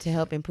tip to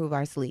help improve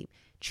our sleep.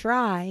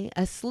 Try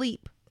a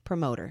sleep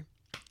promoter.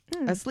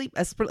 A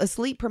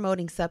sleep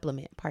promoting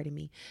supplement, pardon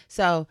me.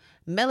 So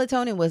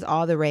melatonin was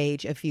all the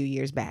rage a few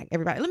years back.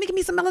 Everybody, let me give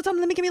me some melatonin.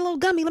 Let me give me a little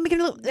gummy. Let me give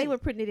me a little. They were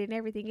putting it in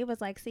everything. It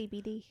was like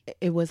CBD.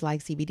 It was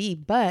like CBD,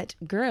 but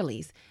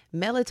girlies,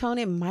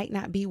 melatonin might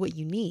not be what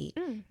you need.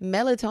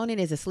 Melatonin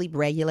is a sleep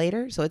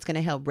regulator, so it's going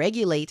to help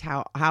regulate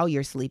how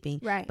you're sleeping.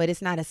 Right. But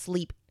it's not a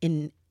sleep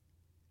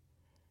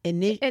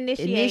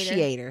Initiator.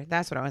 initiator.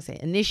 That's what I want to say.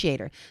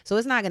 Initiator. So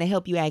it's not going to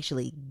help you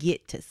actually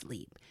get to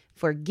sleep.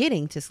 For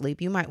getting to sleep,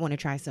 you might want to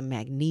try some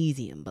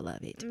magnesium,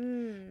 beloved.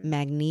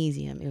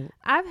 Magnesium.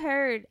 I've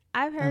heard.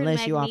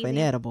 Unless you off an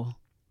edible.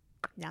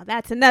 Now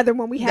that's another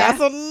one we have.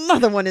 That's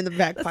another one in the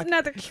back That's pocket.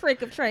 another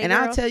trick of trade. And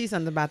girl. I'll tell you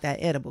something about that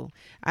edible.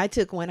 I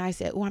took one. I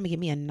said, "Oh, I'm gonna give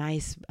me a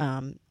nice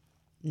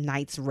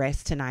night's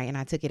rest tonight," and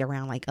I took it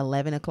around like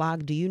 11 o'clock.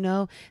 Do you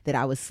know that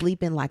I was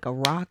sleeping like a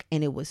rock,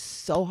 and it was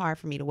so hard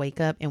for me to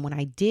wake up? And when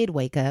I did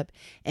wake up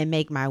and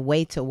make my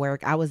way to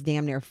work, I was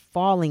damn near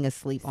falling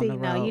asleep on the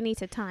road. No, you need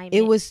to time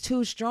it was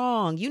too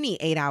strong. You need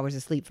 8 hours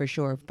of sleep for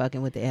sure,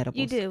 fucking with the edibles.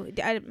 You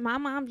do. My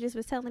mom just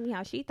was telling me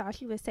how she thought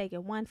she was taking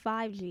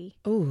 5G.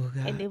 Oh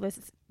God. And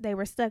they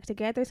were stuck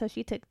together, so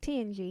she took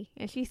 10G.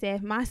 And she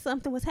said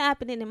something was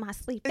happening in my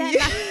sleep that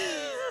night.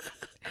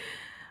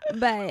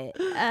 But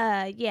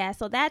yeah,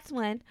 so that's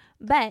one.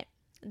 But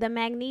the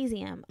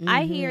magnesium,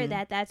 I hear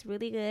that that's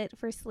really good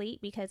for sleep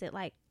because it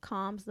like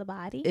calms the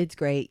body. It's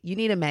great. You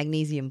need a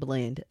magnesium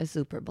blend, a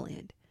super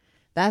blend.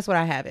 That's what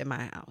I have in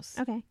my house.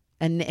 Okay.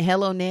 And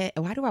HelloNet,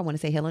 why do I want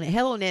to say HelloNet?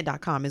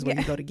 HelloNet.com is where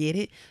you go to get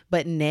it.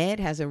 But Ned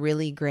has a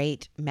really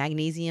great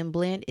magnesium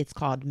blend. It's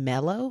called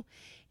Mellow.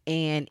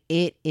 And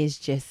it is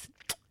just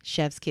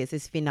chef's kiss.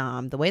 It's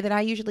phenom. The way that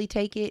I usually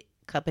take it,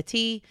 cup of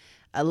tea,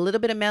 a little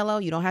bit of Mellow.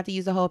 You don't have to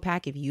use the whole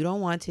pack if you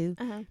don't want to.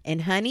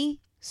 And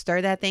honey,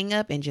 stir that thing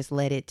up and just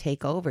let it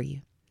take over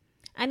you.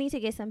 I need to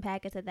get some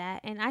packets of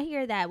that. And I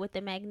hear that with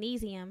the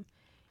magnesium,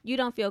 you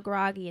don't feel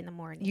groggy in the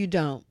morning. You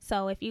don't.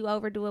 So if you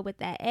overdo it with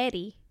that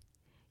Eddie,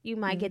 you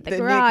might get the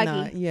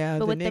groggy. Yeah,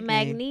 but with nickname. the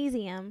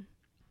magnesium,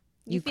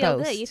 you feel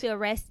good. You feel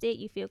rested.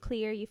 You feel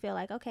clear. You feel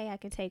like, okay, I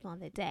can take on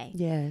the day.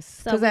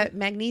 Yes. Because that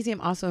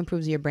magnesium also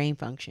improves your brain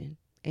function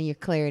and your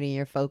clarity and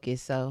your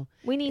focus. So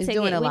we need to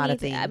doing get a lot of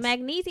things.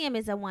 Magnesium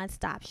is a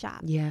one-stop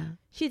shop. Yeah.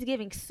 She's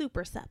giving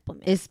super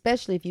supplements.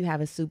 Especially if you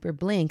have a super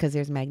blend, because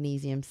there's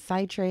magnesium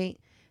citrate.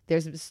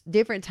 There's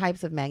different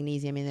types of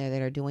magnesium in there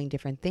that are doing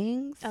different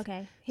things.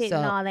 Okay. Hitting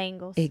all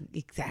angles.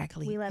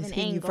 Exactly. We love it's an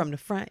hitting angle. You from the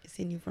front. It's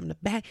hitting you from the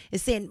back.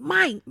 It's saying,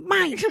 mine.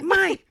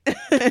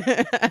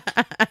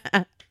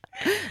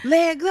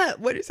 Leg up.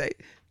 What did it say?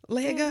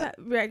 Leg up.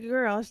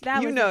 Girls.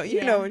 That you was,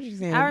 know what you're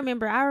saying. I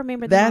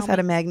remember That's how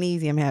the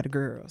magnesium had the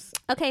girls.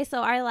 Okay, so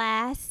our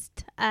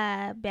last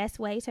best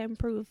way to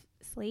improve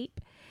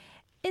sleep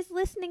is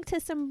listening to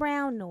some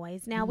brown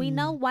noise. Now, we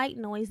know white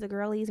noise. The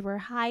girlies were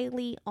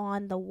highly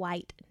on the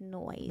white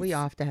noise. We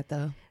off that,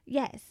 though.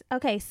 Yes.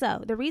 Okay,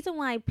 so the reason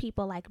why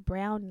people like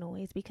brown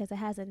noise, because it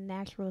has a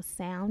natural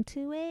sound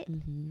to it,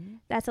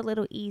 that's a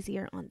little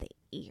easier on the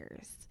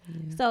ears.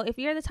 Yeah. So if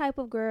you're the type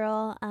of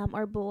girl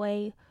or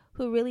boy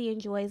who really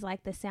enjoys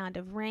like the sound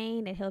of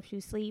rain, it helps you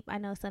sleep. I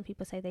know some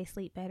people say they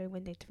sleep better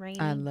when it's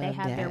raining. I love they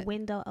have that. their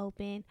window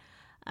open.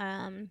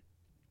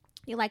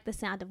 You like the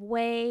sound of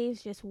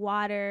waves, just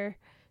water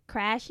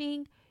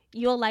crashing.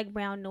 You'll like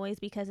brown noise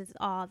because it's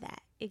all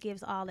that. It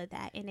gives all of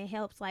that. And it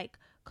helps like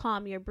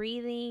calm your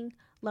breathing,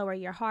 lower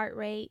your heart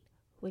rate,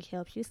 which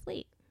helps you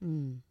sleep.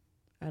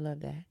 I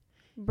love that.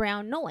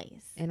 Brown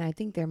noise. And I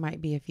think there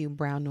might be a few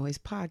brown noise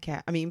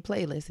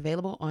playlists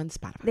available on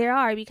Spotify. There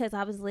are, because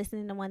I was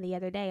listening to one the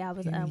other day. I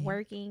was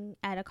working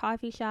at a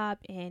coffee shop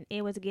and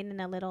it was getting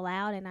a little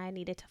loud and I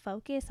needed to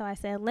focus. So I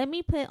said, let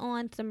me put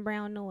on some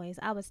brown noise.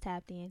 I was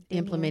tapped in.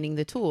 Implementing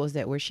the tools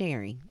that we're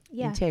sharing.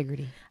 Yeah.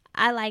 Integrity.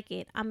 I like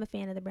it. I'm a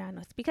fan of the brown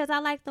noise because I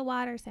like the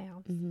water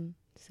sounds.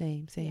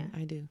 Same. Yeah.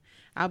 I do.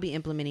 I'll be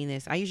implementing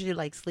this. I usually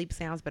like sleep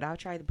sounds, but I'll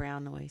try the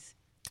brown noise.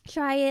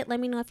 Try it. Let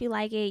me know if you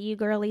like it. You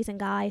girlies and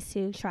guys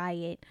too, try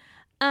it.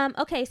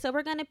 Okay, so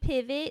we're going to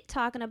pivot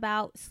talking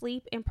about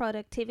sleep and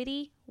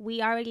productivity. We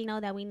already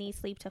know that we need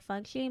sleep to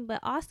function, but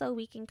also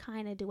we can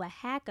kind of do a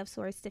hack of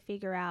sorts to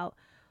figure out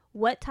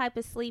what type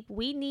of sleep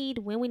we need,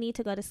 when we need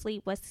to go to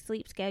sleep, what's the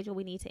sleep schedule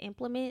we need to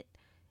implement,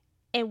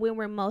 and when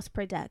we're most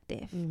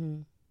productive.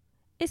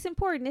 It's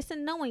important. It's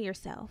in knowing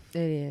yourself. It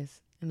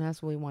is. And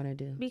that's what we want to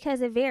do. Because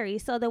it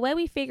varies. So the way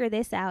we figure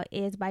this out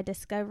is by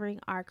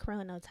discovering our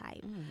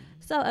chronotype.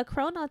 So a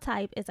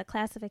chronotype is a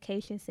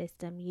classification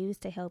system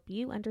used to help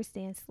you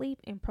understand sleep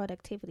and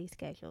productivity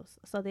schedules.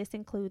 So this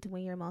includes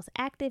when you're most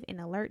active and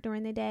alert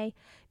during the day.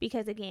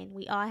 Because again,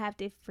 we all have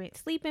different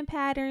sleeping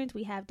patterns.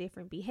 We have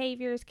different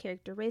behaviors,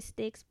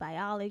 characteristics,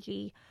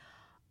 biology,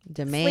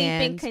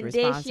 demands, sleeping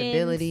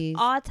responsibilities,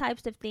 all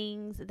types of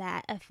things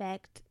that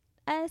affect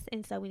us.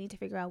 And so we need to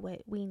figure out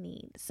what we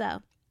need.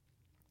 So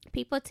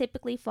people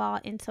typically fall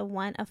into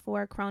one of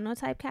 4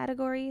 chronotype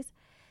categories.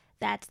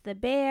 That's the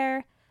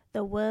bear,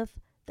 the wolf,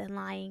 the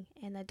lion,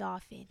 and the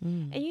dolphin.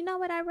 And you know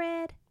what I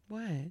read?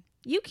 What?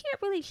 You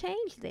can't really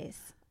change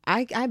this.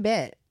 I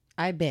bet.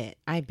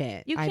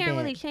 You can't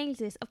really change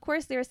this. Of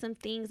course, there are some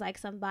things like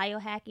some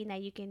biohacking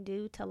that you can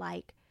do to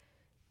like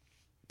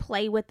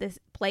play with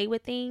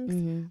things,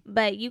 Mm-hmm.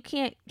 but you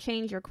can't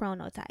change your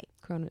chronotype.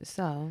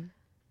 So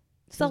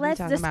So since we let's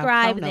talking about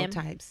describe them.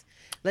 chronotypes,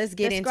 let's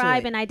get Describe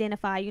into it. and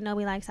identify. You know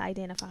we like to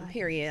identify.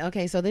 Period.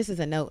 Okay, so this is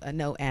a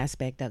note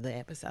aspect of the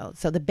episode.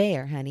 So the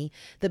bear, honey,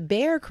 the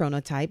bear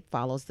chronotype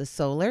follows the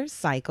solar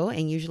cycle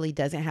and usually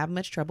doesn't have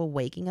much trouble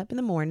waking up in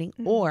the morning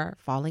or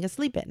falling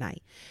asleep at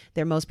night.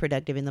 They're most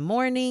productive in the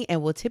morning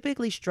and will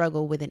typically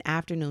struggle with an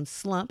afternoon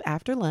slump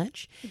after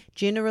lunch,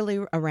 generally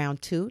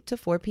around 2 to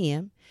 4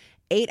 p.m.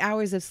 8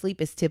 hours of sleep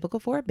is typical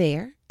for a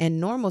bear,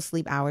 and normal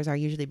sleep hours are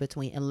usually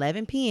between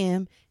 11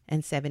 p.m.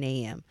 and 7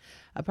 a.m.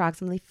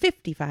 Approximately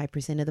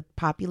 55% of the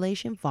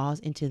population falls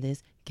into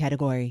this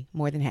category.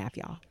 More than half,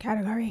 y'all.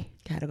 Category.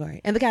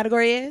 And the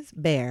category is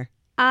bear.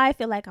 I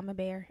feel like I'm a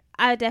bear.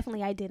 I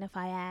definitely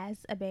identify as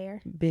a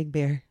bear. Big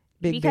bear.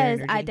 Big because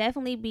bear I energy.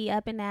 definitely be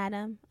up and at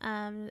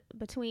 'em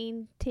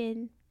between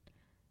 10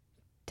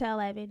 to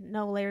 11.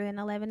 No later than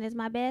 11 is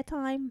my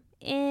bedtime.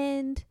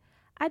 And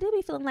I do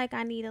be feeling like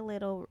I need a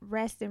little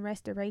rest and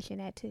restoration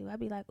at 2. I'd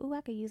be like, ooh,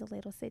 I could use a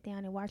little sit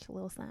down and watch a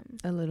little something.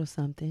 A little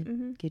something.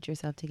 Mm-hmm. Get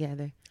yourself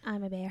together.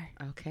 I'm a bear.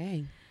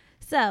 Okay.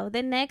 So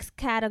the next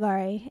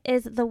category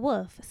is the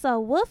wolf. So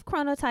wolf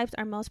chronotypes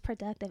are most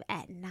productive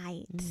at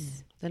night.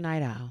 The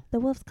night owl. The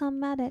wolves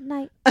come out at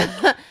night.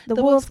 The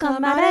wolves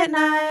come out at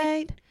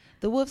night.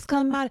 The wolves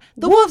come out.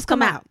 The wolves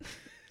come out.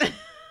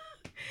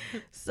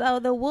 So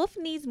the wolf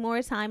needs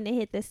more time to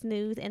hit the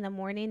snooze in the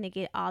morning to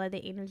get all of the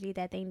energy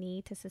that they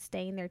need to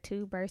sustain their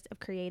 2 bursts of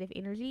creative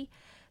energy.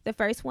 The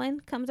first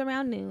one comes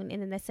around noon,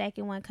 and then the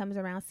second one comes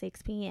around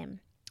 6 p.m.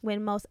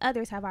 when most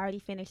others have already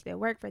finished their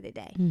work for the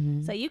day.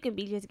 Mm-hmm. So you can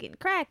be just getting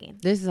cracking.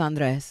 This is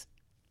Andres.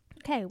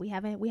 Okay, we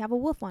have a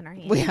wolf on our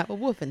hands. We have a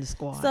wolf in the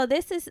squad. So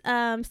this is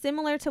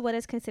similar to what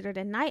is considered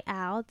a night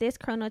owl. This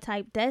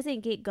chronotype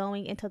doesn't get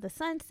going until the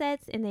sun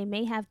sets, and they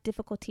may have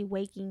difficulty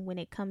waking when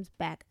it comes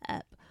back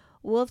up.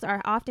 Wolves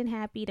are often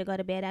happy to go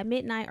to bed at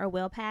midnight or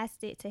well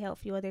past it to help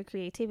fuel their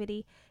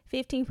creativity.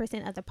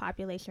 15% of the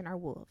population are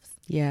wolves.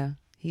 Yeah,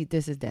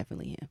 this is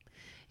definitely him.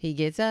 He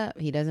gets up.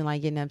 He doesn't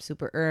like getting up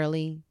super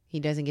early. He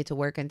doesn't get to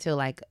work until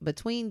like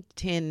between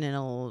 10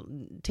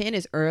 and 10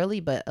 is early,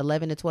 but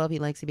 11 to 12, he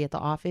likes to be at the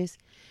office.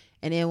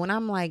 And then when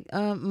I'm like,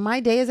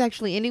 my day is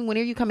actually ending. When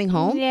are you coming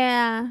home?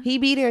 Yeah. He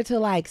be there till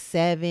like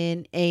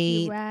 7,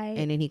 8. Right.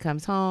 And then he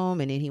comes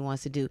home and then he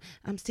wants to do,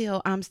 I'm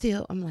still. I'm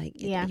like,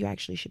 Yeah. You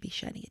actually should be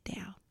shutting it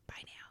down by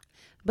now.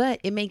 But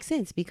it makes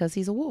sense because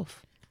he's a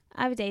wolf.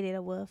 I've dated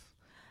a wolf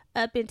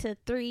up into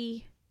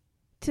 3,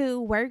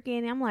 2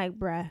 working. I'm like,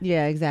 bruh.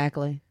 Yeah,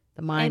 exactly.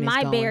 The mind And is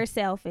my going. bear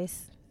self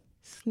is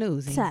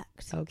Snoozing.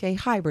 sucked. Okay,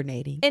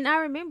 hibernating. And I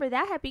remember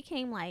that had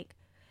became like,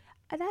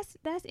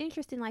 that's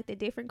interesting, like the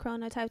different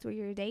chronotypes where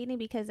you're dating,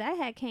 because that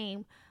had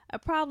came a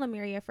problem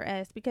area for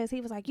us because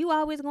he was like, you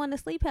always going to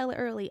sleep hella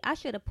early. I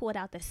should have pulled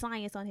out the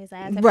science on his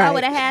ass. If I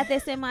would have had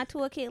this in my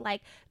toolkit,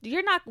 like,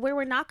 what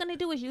we're not going to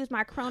do is use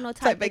my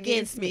chronotype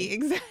against me.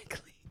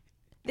 Exactly.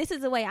 This is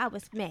the way I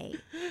was made.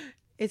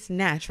 It's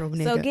natural,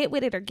 nigga. So get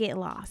with it or get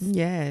lost.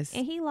 Yes.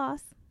 And he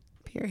lost.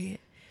 Period.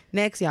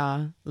 Next,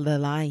 y'all, the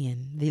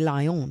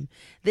lion.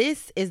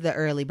 This is the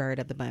early bird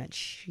of the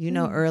bunch. You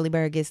know, early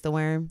bird gets the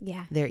worm.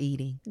 Yeah. They're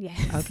eating.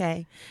 Yes.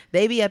 Okay.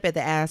 They be up at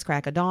the ass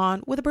crack of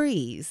dawn with a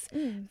breeze.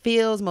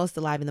 Feels most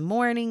alive in the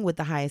morning with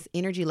the highest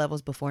energy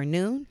levels before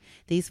noon.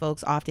 These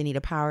folks often need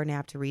a power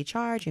nap to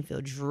recharge and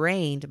feel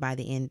drained by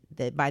the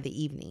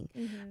evening.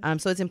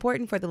 So it's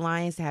important for the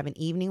lions to have an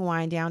evening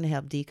wind down to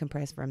help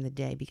decompress from the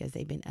day because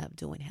they've been up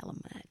doing hella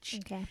much.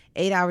 Okay.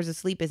 8 hours of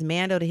sleep is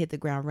mando to hit the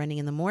ground running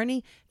in the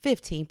morning.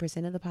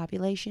 15% of the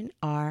population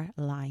are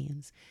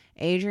lions.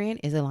 Adrian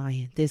is a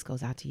lion. This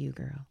goes out to you,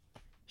 girl.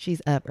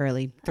 She's up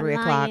early, 3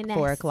 o'clock,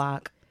 4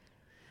 o'clock.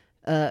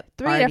 3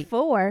 or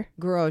 4.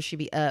 Girl, she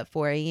be up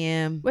 4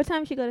 a.m. What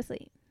time she go to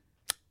sleep?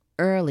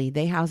 Early.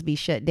 They house be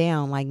shut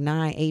down like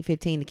 9,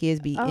 8:15. The kids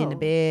be in the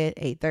bed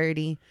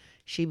 8:30.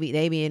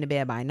 They be in the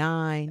bed by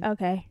 9.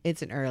 Okay.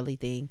 It's an early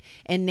thing.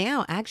 And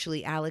now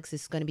actually Alex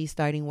is going to be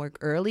starting work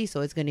early,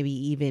 so it's going to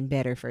be even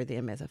better for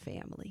them as a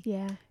family.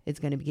 Yeah. It's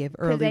going to give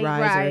early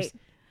risers. Right.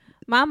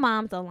 My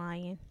mom's a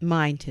lion.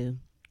 Mine too.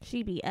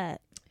 She be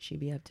up. She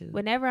be up too.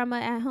 Whenever I'm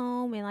at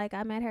home and like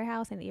I'm at her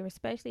house, and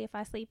especially if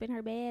I sleep in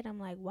her bed, I'm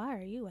like, why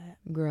are you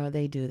up? Girl,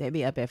 they do. They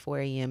be up at 4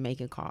 a.m.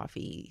 making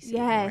coffee.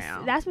 Yes,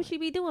 around. that's what she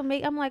be doing.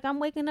 I'm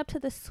waking up to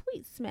the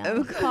sweet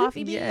smell of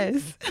coffee beans.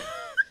 Yes.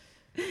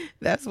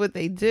 That's what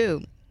they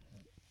do.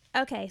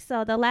 Okay,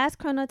 so the last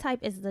chronotype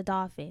is the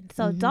dolphin.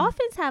 So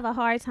dolphins have a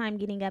hard time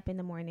getting up in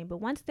the morning, but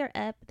once they're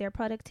up, their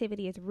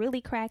productivity is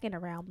really cracking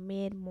around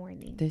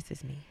mid-morning. This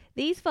is me.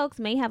 These folks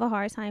may have a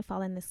hard time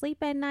falling asleep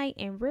at night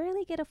and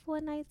rarely get a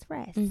full night's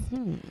rest.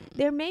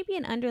 There may be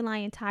an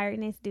underlying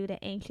tiredness due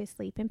to anxious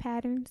sleeping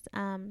patterns.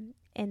 And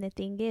the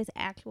thing is,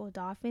 actual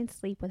dolphins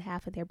sleep with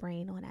half of their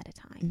brain on at a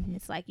time.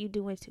 It's like you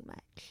doing too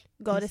much.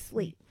 Go to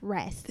sleep.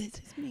 Rest. This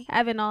is me.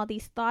 Having all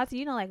these thoughts,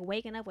 like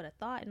waking up with a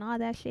thought and all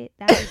that shit.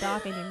 That's a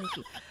dolphin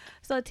energy.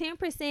 So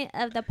 10%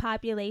 of the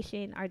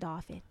population are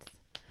dolphins.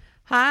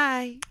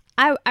 Hi.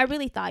 I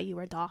really thought you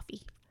were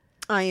Dolphy.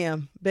 I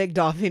am. Big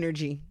dolphin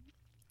energy.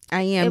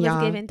 I am, It was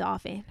y'all. given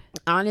dolphin.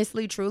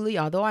 Honestly, truly,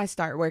 although I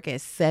start work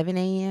at 7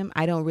 a.m.,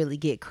 I don't really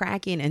get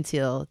cracking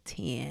until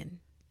 10-ish.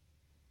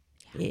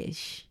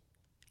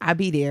 I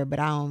be there, but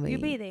I don't really. You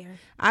be there.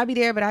 I be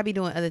there, but I be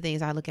doing other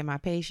things. I look at my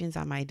patients.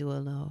 I might do a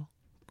little.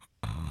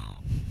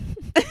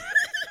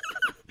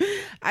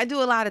 I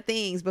do a lot of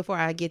things before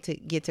I get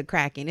to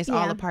cracking. It's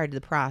all a part of the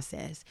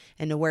process,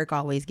 and the work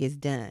always gets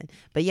done.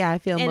 But yeah, I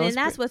feel and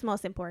that's what's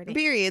most important.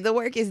 Period. The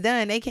work is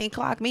done. They can't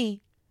clock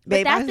me. But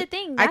Babe, that's the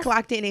thing. I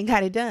clocked in and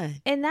got it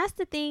done. And that's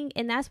the thing.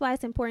 And that's why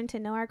it's important to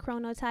know our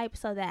chronotype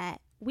so that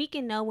we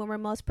can know when we're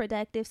most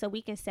productive, so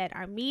we can set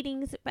our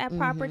meetings at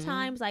proper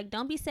times. Like,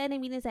 don't be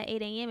setting meetings at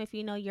 8 a.m. if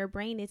you know your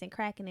brain isn't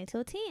cracking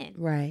until 10.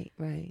 Right.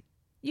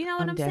 You know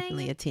what I'm saying? I'm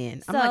definitely a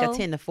 10. I'm like a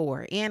 10 to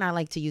 4. And I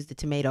like to use the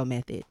tomato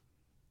method.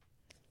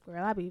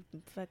 Girl, I be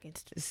fucking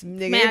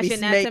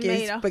smashing that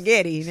tomato.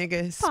 Spaghetti,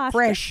 nigga. Pasta.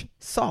 Fresh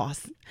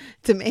sauce.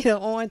 Tomato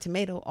on,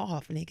 tomato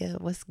off, nigga.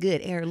 What's good?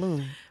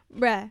 Heirloom.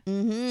 Bruh.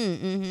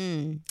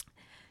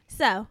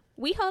 So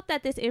we hope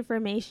that this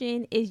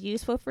information is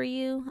useful for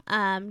you.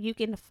 You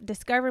can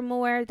discover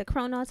more. The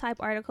chronotype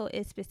article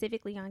is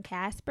specifically on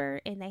Casper,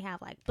 and they have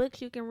like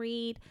books you can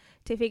read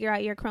to figure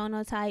out your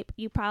chronotype.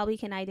 You probably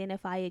can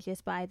identify it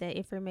just by the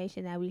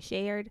information that we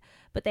shared,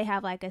 but they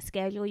have like a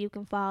schedule you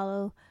can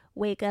follow.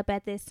 Wake up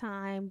at this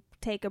time,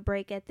 take a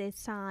break at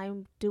this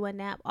time, do a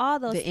nap, all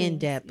those things.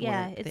 In-depth work.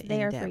 Yeah, it's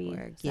there for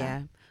you. So.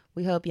 Yeah.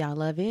 We hope y'all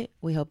love it.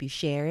 We hope you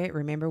share it.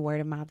 Remember,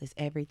 word of mouth is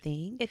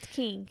everything. It's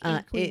king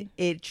and queen.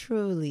 It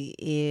truly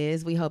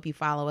is. We hope you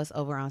follow us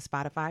over on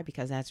Spotify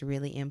because that's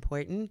really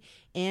important.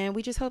 And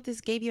we just hope this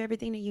gave you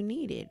everything that you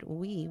needed.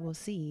 We will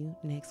see you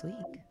next week.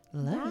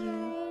 Love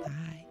you.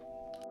 Bye.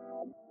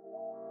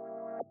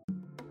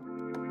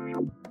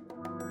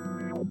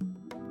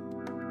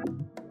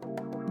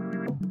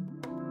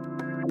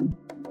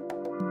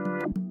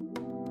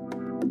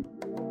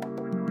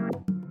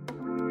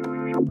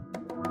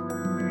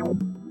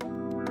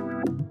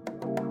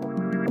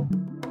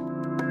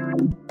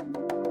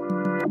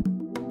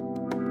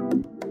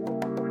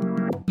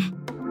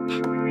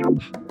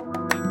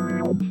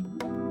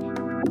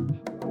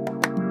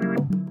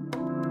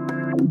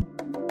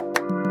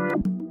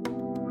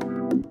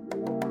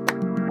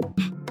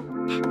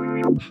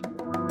 Thank you.